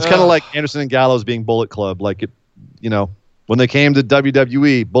 That's kind of like Anderson and Gallows being Bullet Club. When they came to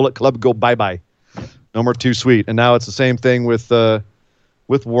WWE, Bullet Club go bye-bye. No more Too Sweet. And now it's the same thing with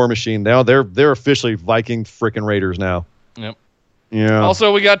War Machine. Now they're officially Viking frickin' Raiders now. Yep. Yeah.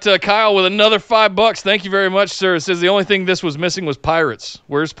 Also, we got Kyle with another $5. Thank you very much, sir. It says the only thing this was missing was Pirates.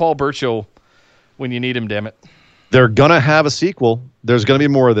 Where's Paul Burchill when you need him, damn it? They're going to have a sequel. There's going to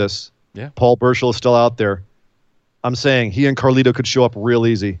be more of this. Yeah. Paul Burchill is still out there. I'm saying he and Carlito could show up real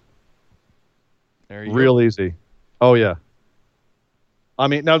easy. There you real go. Easy. Oh, yeah.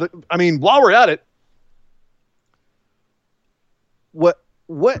 While we're at it, what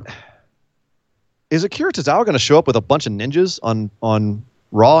is Akira Tozawa going to show up with a bunch of ninjas on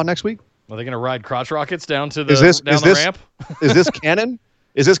Raw next week? Are they going to ride crotch rockets down to the ramp? Is this canon?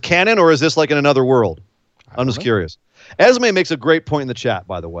 Is this canon or is this like in another world? I'm just curious. Esme makes a great point in the chat,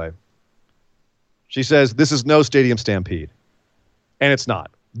 by the way. She says this is no Stadium Stampede, and it's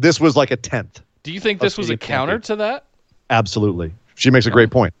not. This was like a 10th. Do you think this was a counter to that? Absolutely. She makes a great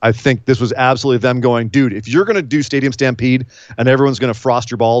point. I think this was absolutely them going, dude, if you're going to do Stadium Stampede and everyone's going to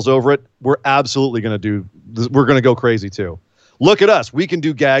frost your balls over it, we're absolutely going to do this. We're going to go crazy too. Look at us. We can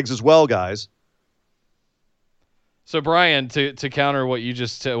do gags as well, guys. So, Brian, to counter what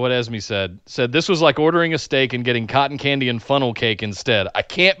what Esme said this was like ordering a steak and getting cotton candy and funnel cake instead. I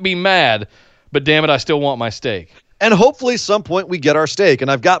can't be mad, but damn it, I still want my steak. And hopefully some point we get our steak.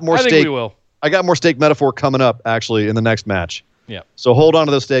 And I've got more steak. I think we will. I got more steak metaphor coming up, actually, in the next match. Yeah. So hold on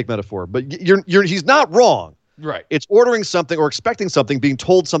to the steak metaphor. But he's not wrong. Right. It's ordering something or expecting something, being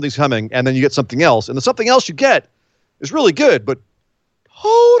told something's coming, and then you get something else. And the something else you get is really good, but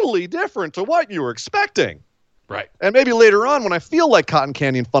totally different to what you were expecting. Right. And maybe later on, when I feel like cotton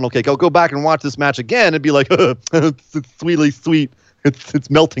candy and funnel cake, I'll go back and watch this match again and be like, it's sweetly sweet. It's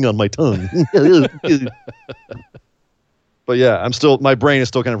melting on my tongue. But yeah, my brain is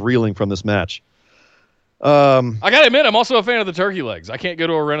still kind of reeling from this match. I gotta admit, I'm also a fan of the turkey legs. I can't go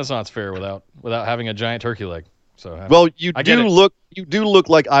to a Renaissance fair without having a giant turkey leg. So you do look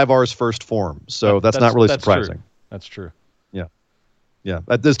like Ivar's first form, so that's not really surprising. True. That's true. Yeah.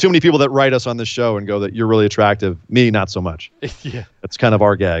 There's too many people that write us on this show and go that you're really attractive. Me, not so much. Yeah, that's kind of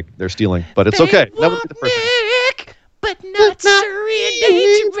our gag. They're stealing, but it's okay. That would be the first Nick, but not Surrey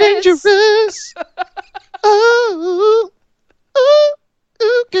and dangerous. Oh,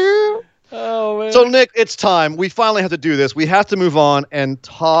 girl. Oh man. it's time. We finally have to do this. We have to move on and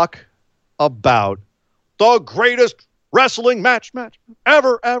talk about the greatest wrestling match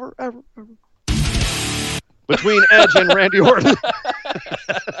ever between Edge and Randy Orton.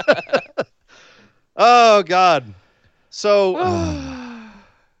 Oh, God. So,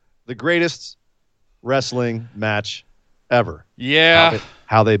 the greatest wrestling match ever. Yeah.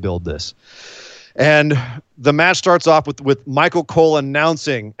 How they build this. And the match starts off with Michael Cole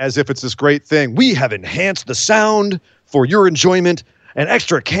announcing, as if it's this great thing, we have enhanced the sound for your enjoyment and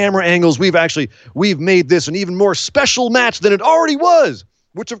extra camera angles. We've made this an even more special match than it already was,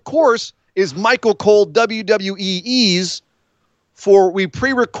 which of course is Michael Cole WWE's we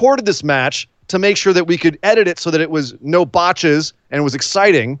pre-recorded this match to make sure that we could edit it so that it was no botches and it was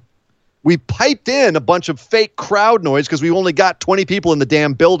exciting. We piped in a bunch of fake crowd noise because we only got 20 people in the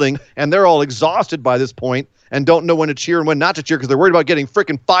damn building, and they're all exhausted by this point and don't know when to cheer and when not to cheer because they're worried about getting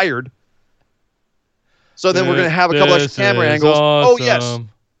freaking fired. So then we're going to have a couple extra camera angles. Awesome.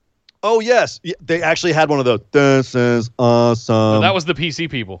 Oh, yes. They actually had one of those. This is awesome. No, that was the PC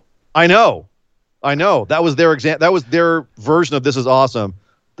people. I know. That was their that was their version of this is awesome.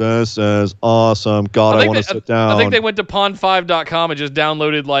 This is awesome. God, I want to sit down. I think they went to pond5.com and just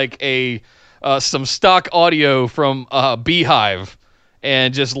downloaded like some stock audio from Beehive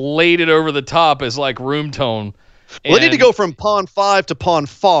and just laid it over the top as like room tone. Well, they need to go from Pond 5 to Pond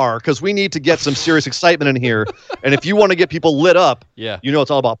Far because we need to get some serious excitement in here. And if you want to get people lit up, yeah, you know it's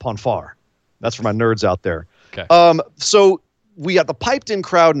all about Pond Far. That's for my nerds out there. Okay. So we got the piped in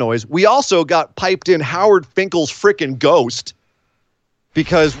crowd noise. We also got piped in Howard Finkel's freaking ghost.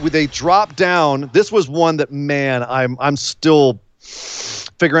 Because they dropped down, this was one that, man, I'm still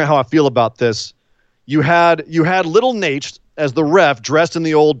figuring out how I feel about this. You had Little Nate as the ref dressed in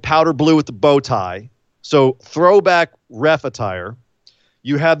the old powder blue with the bow tie. So throwback ref attire.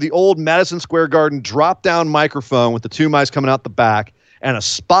 You had the old Madison Square Garden drop down microphone with the two mics coming out the back and a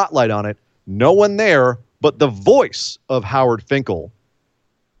spotlight on it. No one there, but the voice of Howard Finkel.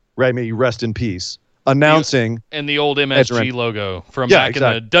 Right, may you rest in peace. Announcing and the old MSG logo from back in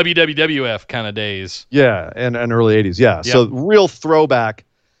the WWF kind of days. Yeah, and early 80s. Yeah. Yep. So real throwback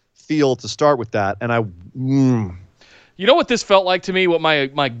feel to start with that. And you know what this felt like to me? What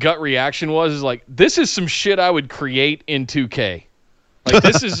my gut reaction was is like, this is some shit I would create in 2K. Like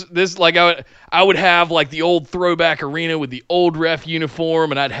this like I would have like the old throwback arena with the old ref uniform,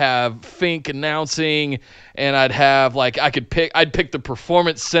 and I'd have Fink announcing, and I'd have like I'd pick the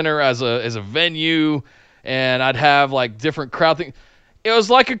Performance Center as a venue, and I'd have like different crowd things. It was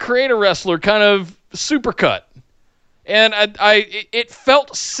like a Creator Wrestler kind of supercut, and it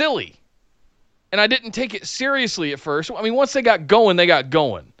felt silly, and I didn't take it seriously at first. I mean, once they got going,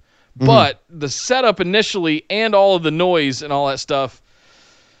 mm-hmm. But the setup initially and all of the noise and all that stuff.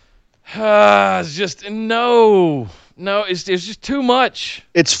 It's just no, it's just too much.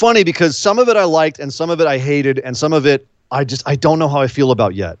 It's funny because some of it I liked and some of it I hated and some of it I don't know how I feel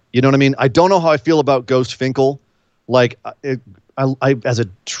about yet. You know what I mean? I don't know how I feel about Ghost Finkel. Like I as a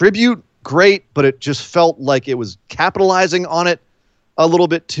tribute, great, but it just felt like it was capitalizing on it a little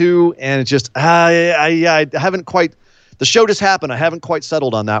bit too, and it just I haven't quite. The show just happened. I haven't quite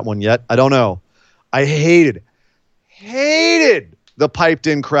settled on that one yet. I don't know. I hated the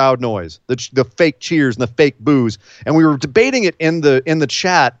piped-in crowd noise, the fake cheers and the fake boos, and we were debating it in the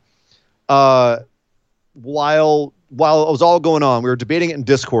chat while it was all going on. We were debating it in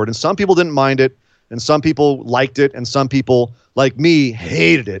Discord, and some people didn't mind it, and some people liked it, and some people, like me,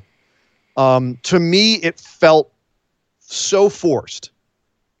 hated it. To me, it felt so forced.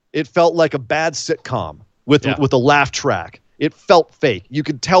 It felt like a bad sitcom with a laugh track. It felt fake. You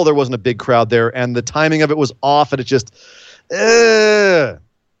could tell there wasn't a big crowd there, and the timing of it was off, and it just, you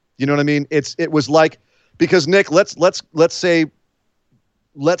know what I mean? It was like, because Nick, let's say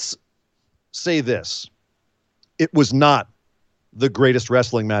this. It was not the greatest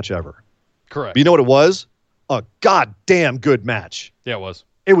wrestling match ever. Correct. But you know what it was? A goddamn good match. Yeah, it was.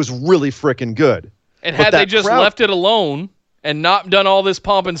 It was really freaking good. And had they just left it alone and not done all this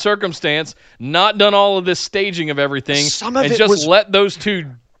pomp and circumstance, not done all of this staging of everything, and just let those two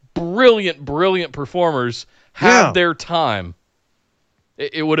brilliant performers have their time,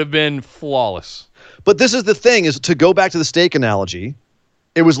 it would have been flawless. But this is the thing, is to go back to the steak analogy,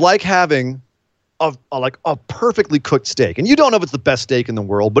 it was like having a perfectly cooked steak. And you don't know if it's the best steak in the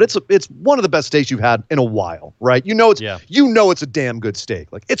world, but it's one of the best steaks you've had in a while, right? You know it's a damn good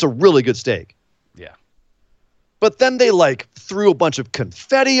steak. Like, it's a really good steak. Yeah. But then they threw a bunch of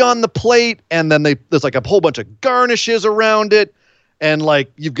confetti on the plate, and then there's a whole bunch of garnishes around it, and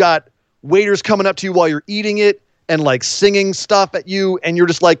you've got waiters coming up to you while you're eating it and singing stuff at you, and you're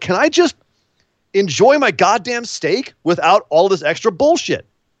just like, can I just enjoy my goddamn steak without all this extra bullshit.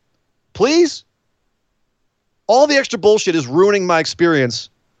 Please? All the extra bullshit is ruining my experience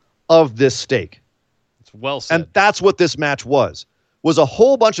of this steak. It's well said. And that's what this match was a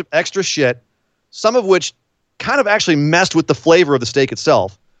whole bunch of extra shit, some of which kind of actually messed with the flavor of the steak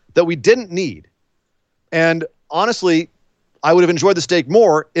itself that we didn't need. And honestly, I would have enjoyed the steak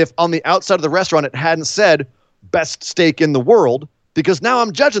more if on the outside of the restaurant it hadn't said best steak in the world, because now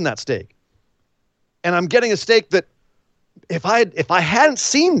I'm judging that steak. And I'm getting a steak that if I hadn't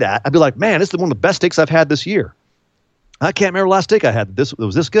seen that, I'd be like, man, this is one of the best steaks I've had this year. I can't remember the last steak I had that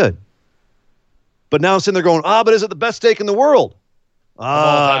was this good. But now I'm sitting there going, but is it the best steak in the world?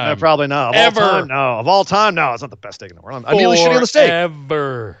 No, probably not. Of all time, no. It's not the best steak in the world. I'm immediately shitting on the steak.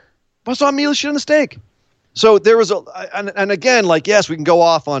 Ever. So I'm immediately shitting on the steak. So there was and again, like, yes, we can go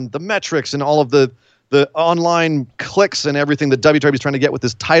off on the metrics and all of the online clicks and everything that WWE is trying to get with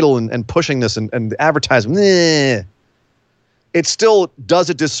this title and pushing this and advertising. It still does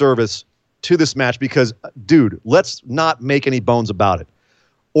a disservice to this match because, dude, let's not make any bones about it.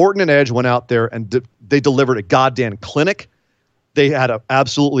 Orton and Edge went out there and they delivered a goddamn clinic. They had an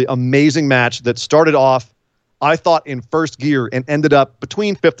absolutely amazing match that started off, I thought, in first gear and ended up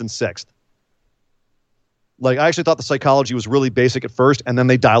between 5th and 6th. Like, I actually thought the psychology was really basic at first, and then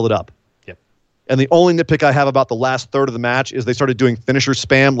they dial it up. Yep. And the only nitpick I have about the last third of the match is they started doing finisher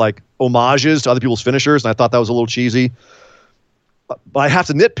spam, like homages to other people's finishers, and I thought that was a little cheesy. But I have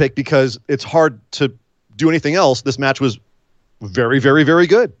to nitpick because it's hard to do anything else. This match was very, very, very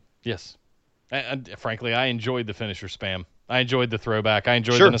good. Yes. And frankly, I enjoyed the finisher spam. I enjoyed the throwback. I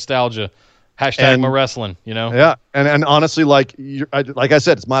enjoyed the nostalgia. Hashtag my wrestling, you know? Yeah. And honestly, like I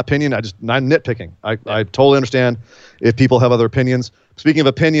said, it's my opinion. I'm nitpicking. I totally understand if people have other opinions. Speaking of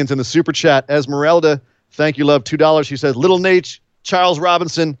opinions, in the super chat, Esmeralda, thank you, love, $2. She says, Little Nate, Charles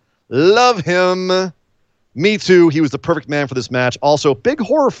Robinson, love him. Me too. He was the perfect man for this match. Also, big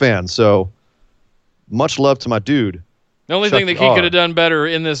horror fan. So much love to my dude. The only thing that he could have done better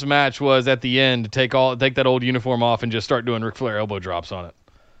in this match was at the end to take that old uniform off and just start doing Ric Flair elbow drops on it.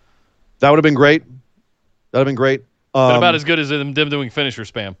 That would have been great. But about as good as them doing finisher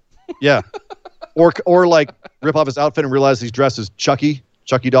spam. Yeah. Or like rip off his outfit and realize he's dressed as Chucky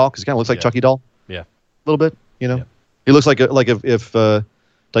doll, because he kind of looks like Chucky doll. Yeah. A little bit, you know. Yeah. He looks like if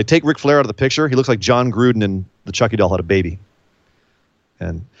take Ric Flair out of the picture, he looks like John Gruden and the Chucky doll had a baby.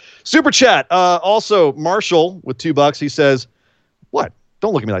 And super chat. Also, Marshall with $2. He says, "What?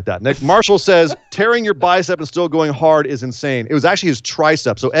 Don't look at me like that, Nick." Marshall says, "Tearing your bicep and still going hard is insane." It was actually his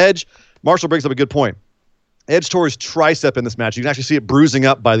tricep. So Marshall brings up a good point. Edge tore his tricep in this match. You can actually see it bruising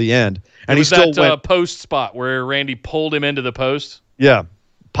up by the end. And he still went post spot where Randy pulled him into the post. Yeah,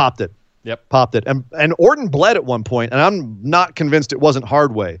 popped it. Yep, popped it. And Orton bled at one point, and I'm not convinced it wasn't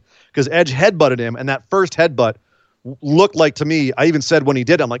hard way because Edge headbutted him, and that first headbutt looked like, to me, I even said when he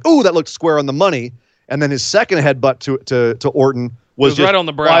did it, I'm like, "Ooh, that looked square on the money." And then his second headbutt to Orton was just right on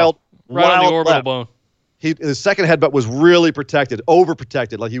the brow, right on the orbital left. bone. His second headbutt was really protected,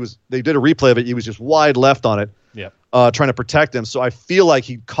 overprotected. Like they did a replay of it. He was just wide left on it, trying to protect him. So I feel like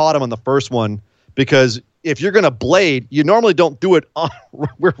he caught him on the first one because if you're going to blade, you normally don't do it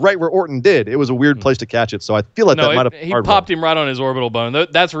right where Orton did. It was a weird place to catch it. So I feel like that might have he popped him right on his orbital bone.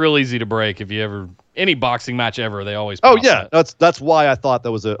 That's real easy to break if you ever any boxing match ever. They always pop that. That's why I thought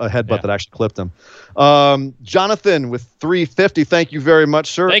that was a headbutt that actually clipped him. Jonathan with $3.50. Thank you very much,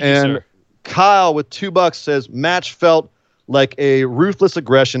 sir. Thank you, sir. Kyle with $2 says, match felt like a Ruthless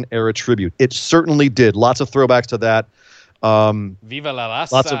Aggression era tribute. It certainly did. Lots of throwbacks to that. Viva la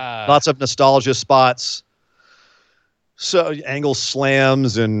raza. Lots of nostalgia spots. So angle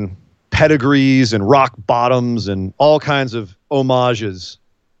slams and pedigrees and rock bottoms and all kinds of homages.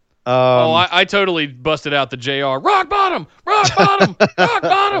 I totally busted out the JR. Rock bottom, rock bottom, rock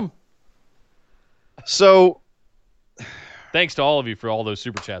bottom. So thanks to all of you for all those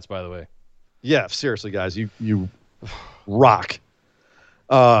super chats, by the way. Yeah, seriously, guys, you rock.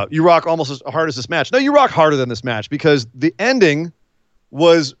 You rock almost as hard as this match. No, you rock harder than this match because the ending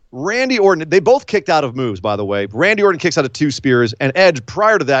was Randy Orton. They both kicked out of moves, by the way. Randy Orton kicks out of 2 spears, and Edge,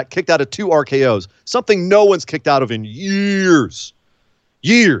 prior to that, kicked out of 2 RKOs, something no one's kicked out of in years.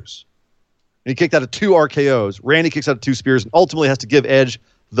 Years. And he kicked out of 2 RKOs. Randy kicks out of 2 spears and ultimately has to give Edge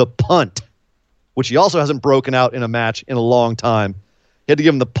the punt, which he also hasn't broken out in a match in a long time. He had to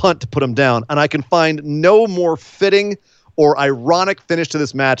give him the punt to put him down. And I can find no more fitting or ironic finish to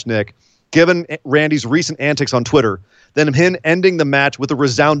this match, Nick, given Randy's recent antics on Twitter, than him ending the match with a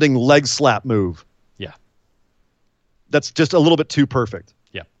resounding leg slap move. Yeah. That's just a little bit too perfect.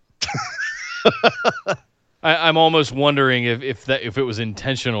 Yeah. I'm almost wondering if it was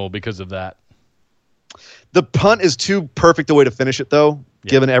intentional because of that. The punt is too perfect a way to finish it, though,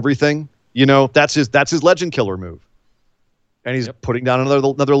 given everything. You know, that's his legend killer move. And he's putting down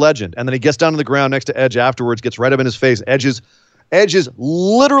another legend. And then he gets down to the ground next to Edge afterwards, gets right up in his face. Edge is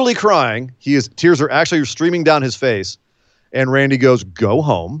literally crying. Tears are actually streaming down his face. And Randy goes, go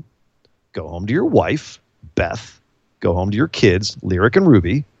home. Go home to your wife, Beth. Go home to your kids, Lyric and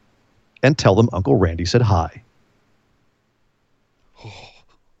Ruby, and tell them Uncle Randy said hi.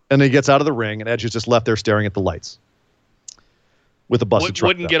 And then he gets out of the ring, and Edge is just left there staring at the lights with a busted truck.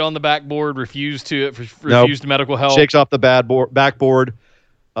 Wouldn't get on the backboard, refused medical help. Shakes off the backboard.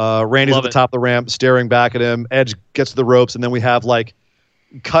 Randy's at the top of the ramp, staring back at him. Edge gets to the ropes, and then we have like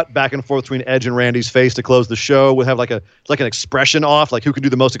cut back and forth between Edge and Randy's face to close the show. We'll have like an expression off, like who can do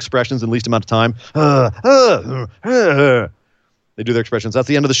the most expressions in the least amount of time. They do their expressions. That's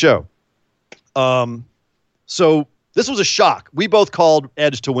the end of the show. So this was a shock. We both called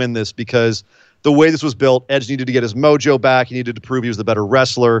Edge to win this because the way this was built, Edge needed to get his mojo back. He needed to prove he was the better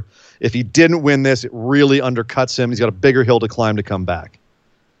wrestler. If he didn't win this, it really undercuts him. He's got a bigger hill to climb to come back.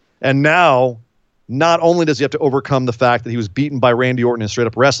 And now, not only does he have to overcome the fact that he was beaten by Randy Orton in a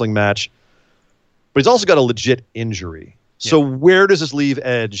straight-up wrestling match, but he's also got a legit injury. So where does this leave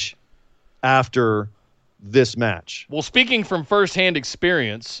Edge after this match? Well, speaking from firsthand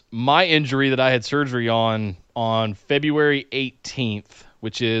experience, my injury that I had surgery on February 18th,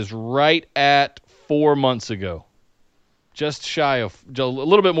 which is right at 4 months ago, just shy of a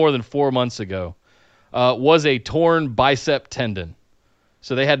little bit more than 4 months ago, was a torn bicep tendon.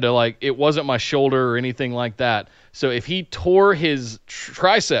 So they had to it wasn't my shoulder or anything like that. So if he tore his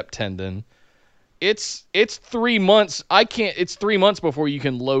tricep tendon, it's 3 months. It's 3 months before you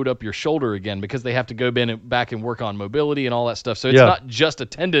can load up your shoulder again because they have to go back and work on mobility and all that stuff. So it's not just a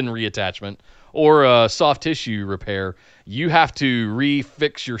tendon reattachment or a soft tissue repair. You have to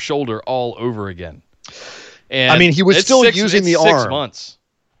refix your shoulder all over again. And I mean, he was still using the arm. 6 months.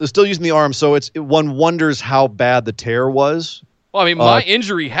 They're still using the arm, so one wonders how bad the tear was. Well, I mean, my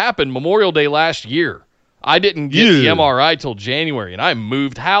injury happened Memorial Day last year. I didn't get the MRI till January, and I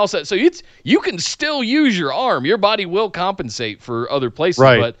moved house. So you can still use your arm. Your body will compensate for other places.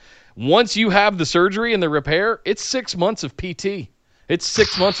 Right. But once you have the surgery and the repair, it's 6 months of PT. It's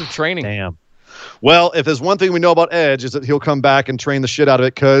 6 months of training. Damn. Well, if there's one thing we know about Edge is that he'll come back and train the shit out of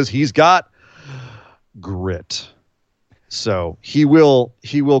it because he's got grit. So he will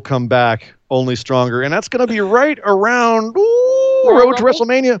come back only stronger, and that's going to be right around road to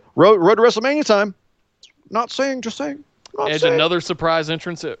WrestleMania. Road to WrestleMania time. Not saying, just saying. Edge another surprise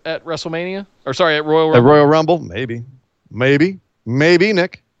entrance at WrestleMania, or sorry, at Royal Rumble. At Royal Rumble, maybe,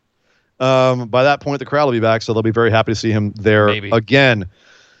 Nick. By that point, the crowd will be back, so they'll be very happy to see him there again.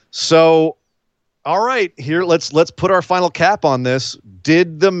 So, all right, here let's put our final cap on this.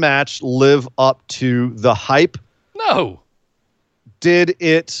 Did the match live up to the hype? No. Did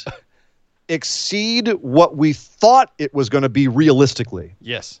it exceed what we thought it was going to be realistically?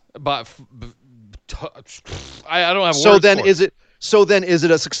 Yes, but I don't have words so then for is it. So then is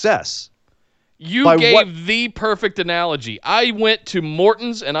it a success? You gave the perfect analogy. I went to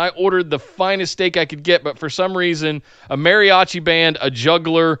Morton's and I ordered the finest steak I could get, but for some reason, a mariachi band, a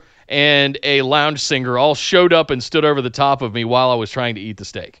juggler, and a lounge singer all showed up and stood over the top of me while I was trying to eat the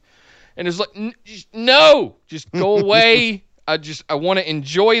steak. And it's like, no, just go away. I want to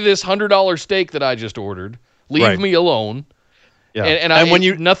enjoy this $100 steak that I just ordered. Leave me alone. Yeah. And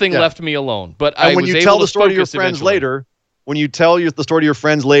when nothing left me alone. But and I when was you able tell to the story to your focus friends eventually. later, when you tell the story to your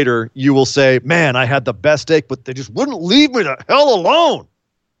friends later, you will say, "Man, I had the best steak, but they just wouldn't leave me the hell alone."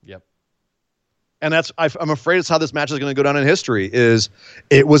 Yep. And I'm afraid it's how this match is going to go down in history.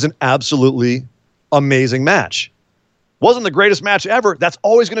 It was an absolutely amazing match. Wasn't the greatest match ever. That's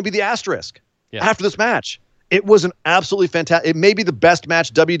always going to be the asterisk after this match. It was an absolutely fantastic. It may be the best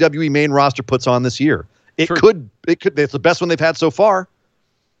match WWE main roster puts on this year. It could. It's the best one they've had so far.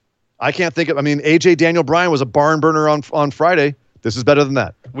 I can't think of. I mean, AJ Daniel Bryan was a barn burner on Friday. This is better than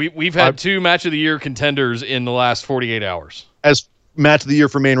that. We've had two match of the year contenders in the last 48 hours as match of the year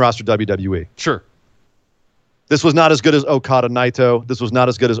for main roster WWE. Sure. This was not as good as Okada Naito. This was not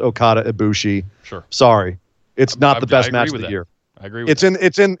as good as Okada Ibushi. Sure. Sorry, it's not the best match of the year. I agree with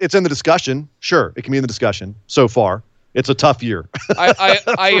it's in the discussion. Sure, it can be in the discussion. So far, it's a tough year. I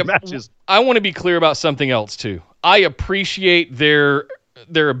want to be clear about something else too. I appreciate their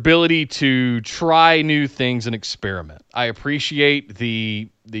ability to try new things and experiment. I appreciate the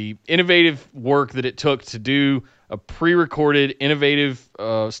innovative work that it took to do a pre-recorded, innovative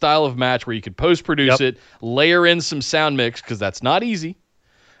style of match where you could post-produce it, layer in some sound mix because that's not easy.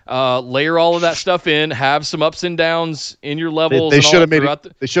 Layer all of that stuff in. Have some ups and downs in your levels. They should have made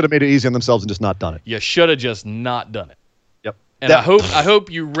it. They should have made it easy on themselves and just not done it. You should have just not done it. Yep. And I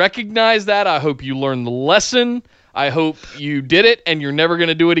hope you recognize that. I hope you learn the lesson. I hope you did it and you're never going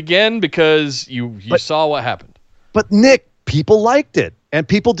to do it again because you saw what happened. But Nick, people liked it. And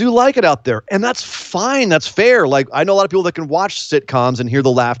people do like it out there. And that's fine. That's fair. Like, I know a lot of people that can watch sitcoms and hear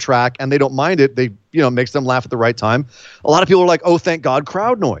the laugh track and they don't mind it. They, makes them laugh at the right time. A lot of people are like, oh, thank God,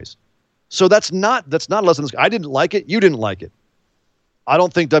 crowd noise. So that's not a lesson. I didn't like it. You didn't like it. I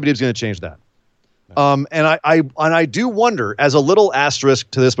don't think WWE is going to change that. And I do wonder, as a little asterisk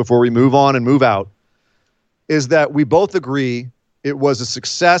to this before we move on and move out, is that we both agree it was a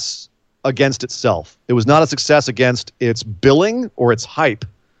success against itself. It was not a success against its billing or its hype,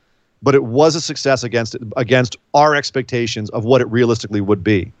 but it was a success against our expectations of what it realistically would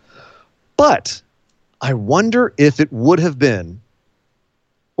be. But I wonder if it would have been,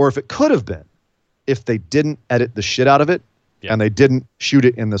 or if it could have been, if they didn't edit the shit out of it and they didn't shoot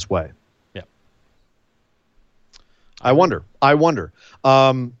it in this way. Yeah. I wonder.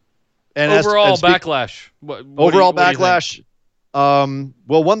 And overall, Backlash. Overall, Backlash.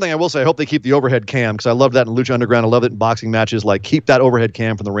 Well, one thing I will say, I hope they keep the overhead cam because I love that in Lucha Underground. I love it in boxing matches. Like, keep that overhead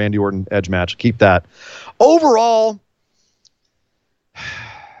cam from the Randy Orton Edge match. Keep that. Overall,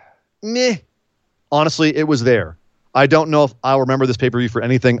 meh. Honestly, it was there. I don't know if I'll remember this pay-per-view for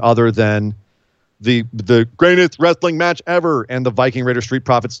anything other than the greatest wrestling match ever and the Viking Raider Street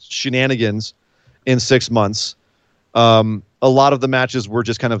Profits shenanigans in 6 months. A lot of the matches were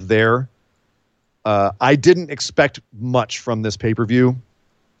just kind of there. I didn't expect much from this pay-per-view,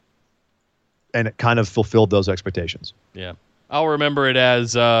 and it kind of fulfilled those expectations. Yeah. I'll remember it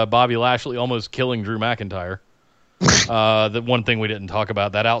as Bobby Lashley almost killing Drew McIntyre. The one thing we didn't talk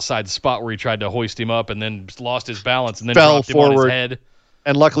about, that outside spot where he tried to hoist him up and then lost his balance and then fell dropped forward him on his head.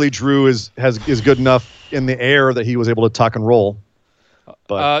 And luckily Drew is good enough in the air that he was able to tuck and roll.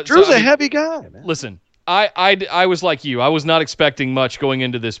 But Drew's a heavy guy, man. Listen, I was like you. I was not expecting much going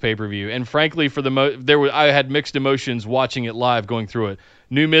into this pay-per-view, and frankly, I had mixed emotions watching it live, going through it.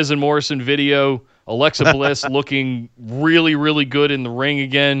 New Miz and Morrison video, Alexa Bliss looking really, really good in the ring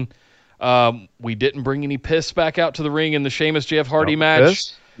again. We didn't bring any piss back out to the ring in the Sheamus Jeff Hardy match.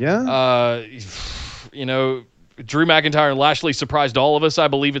 Piss? Yeah. Drew McIntyre and Lashley surprised all of us. I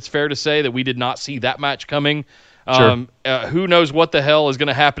believe it's fair to say that we did not see that match coming. Sure. Who knows what the hell is going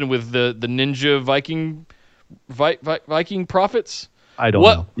to happen with the Ninja Viking Prophets? I don't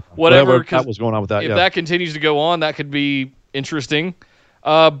know. Whatever that was going on with that. If that continues to go on, that could be interesting.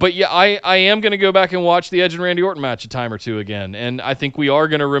 But yeah, I am going to go back and watch the Edge and Randy Orton match a time or two again, and I think we are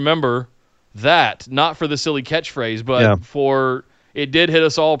going to remember that, not for the silly catchphrase, but for it did hit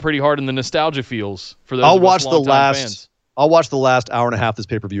us all pretty hard in the nostalgia feels. For those I'll of us longtime fans. I'll watch the last hour and a half of this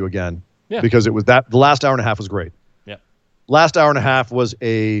pay-per-view again. Yeah. Because it was the last hour and a half was great. Yeah. Last hour and a half was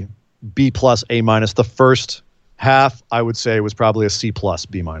a B+, A-. The first half, I would say, was probably a C+,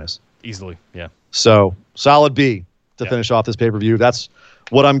 B-. Easily, yeah. So, solid B to finish off this pay-per-view. That's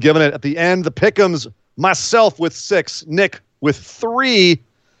what I'm giving it. At the end, the pick'ems, myself with 6, Nick with 3.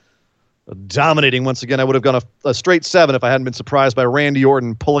 Dominating once again. I would have gone a straight 7 if I hadn't been surprised by Randy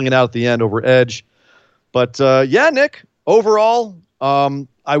Orton pulling it out at the end over Edge. But, Nick, overall,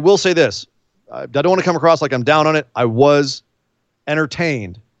 I will say this. I don't want to come across like I'm down on it. I was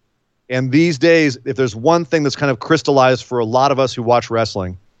entertained. And these days, if there's one thing that's kind of crystallized for a lot of us who watch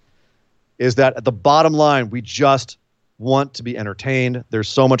wrestling, is that at the bottom line, we just want to be entertained. There's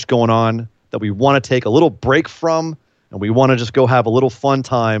so much going on that we want to take a little break from, and we want to just go have a little fun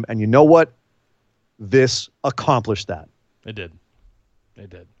time. And you know what? This accomplished that. It did.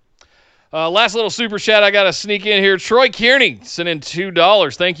 Last little super chat I got to sneak in here. Troy Kearney sent in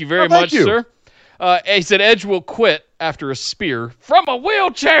 $2. Thank you very much, sir. He said Edge will quit after a spear from a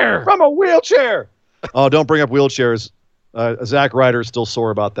wheelchair. Oh, don't bring up wheelchairs. Zack Ryder is still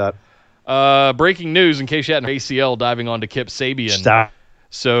sore about that. Breaking news, in case you hadn't heard, ACL diving onto Kip Sabian. Stop.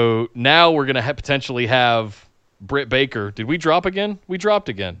 So now we're going to potentially have Britt Baker. Did we drop again? We dropped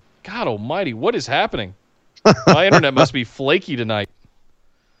again. God almighty, what is happening? My internet must be flaky tonight.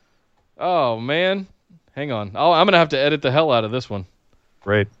 Oh, man. Hang on. I'm going to have to edit the hell out of this one.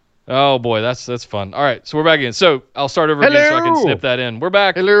 Great. Oh, boy, that's fun. All right, so we're back in. So I'll start over again so I can snip that in. We're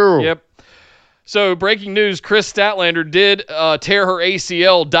back. Hello. Yep. So breaking news, Chris Statlander did tear her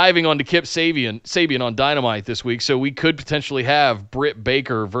ACL diving onto Kip Sabian on Dynamite this week, so we could potentially have Britt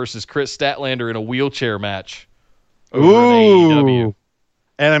Baker versus Chris Statlander in a wheelchair match over in AEW.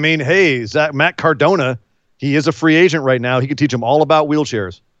 And I mean, hey, Matt Cardona, he is a free agent right now. He could teach them all about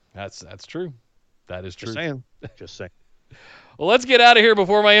wheelchairs. That's true. That is true. Just saying. Well, let's get out of here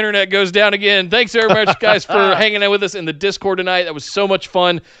before my internet goes down again. Thanks very much, guys, for hanging out with us in the Discord tonight. That was so much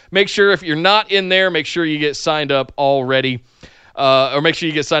fun. Make sure if you're not in there, make sure you get signed up already. Or make sure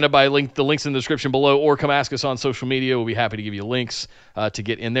you get signed up by the links in the description below, or come ask us on social media. We'll be happy to give you links to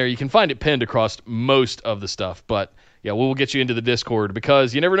get in there. You can find it pinned across most of the stuff. But, yeah, we'll get you into the Discord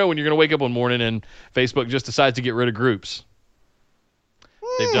because you never know when you're going to wake up one morning and Facebook just decides to get rid of groups.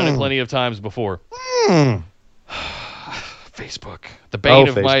 They've done it plenty of times before. Facebook, the bane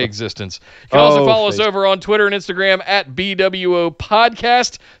of my existence. You can also follow us over on Twitter and Instagram at BWO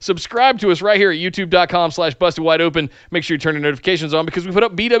Podcast. Subscribe to us right here at youtube.com/bustedwideopen. Make sure you turn your notifications on because we put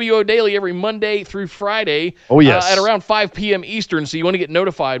up BWO Daily every Monday through Friday at around 5 p.m. Eastern. So you want to get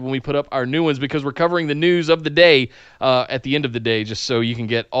notified when we put up our new ones because we're covering the news of the day at the end of the day, just so you can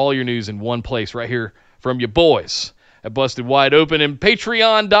get all your news in one place right here from your boys at Busted Wide Open. And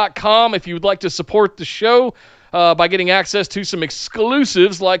patreon.com if you would like to support the show by getting access to some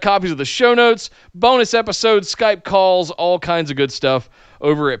exclusives like copies of the show notes, bonus episodes, Skype calls, all kinds of good stuff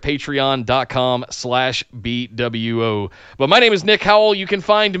over at patreon.com/BWO. But my name is Nick Howell. You can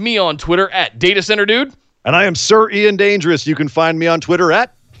find me on Twitter at Data Center Dude. And I am Sir Ian Dangerous. You can find me on Twitter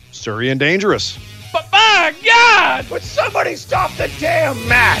at Sir Ian Dangerous. But my God! Would somebody stop the damn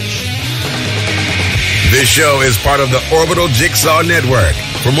match? This show is part of the Orbital Jigsaw Network.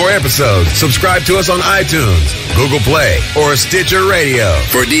 For more episodes, subscribe to us on iTunes, Google Play, or Stitcher Radio.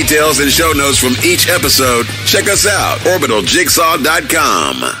 For details and show notes from each episode, check us out,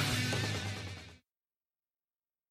 orbitaljigsaw.com.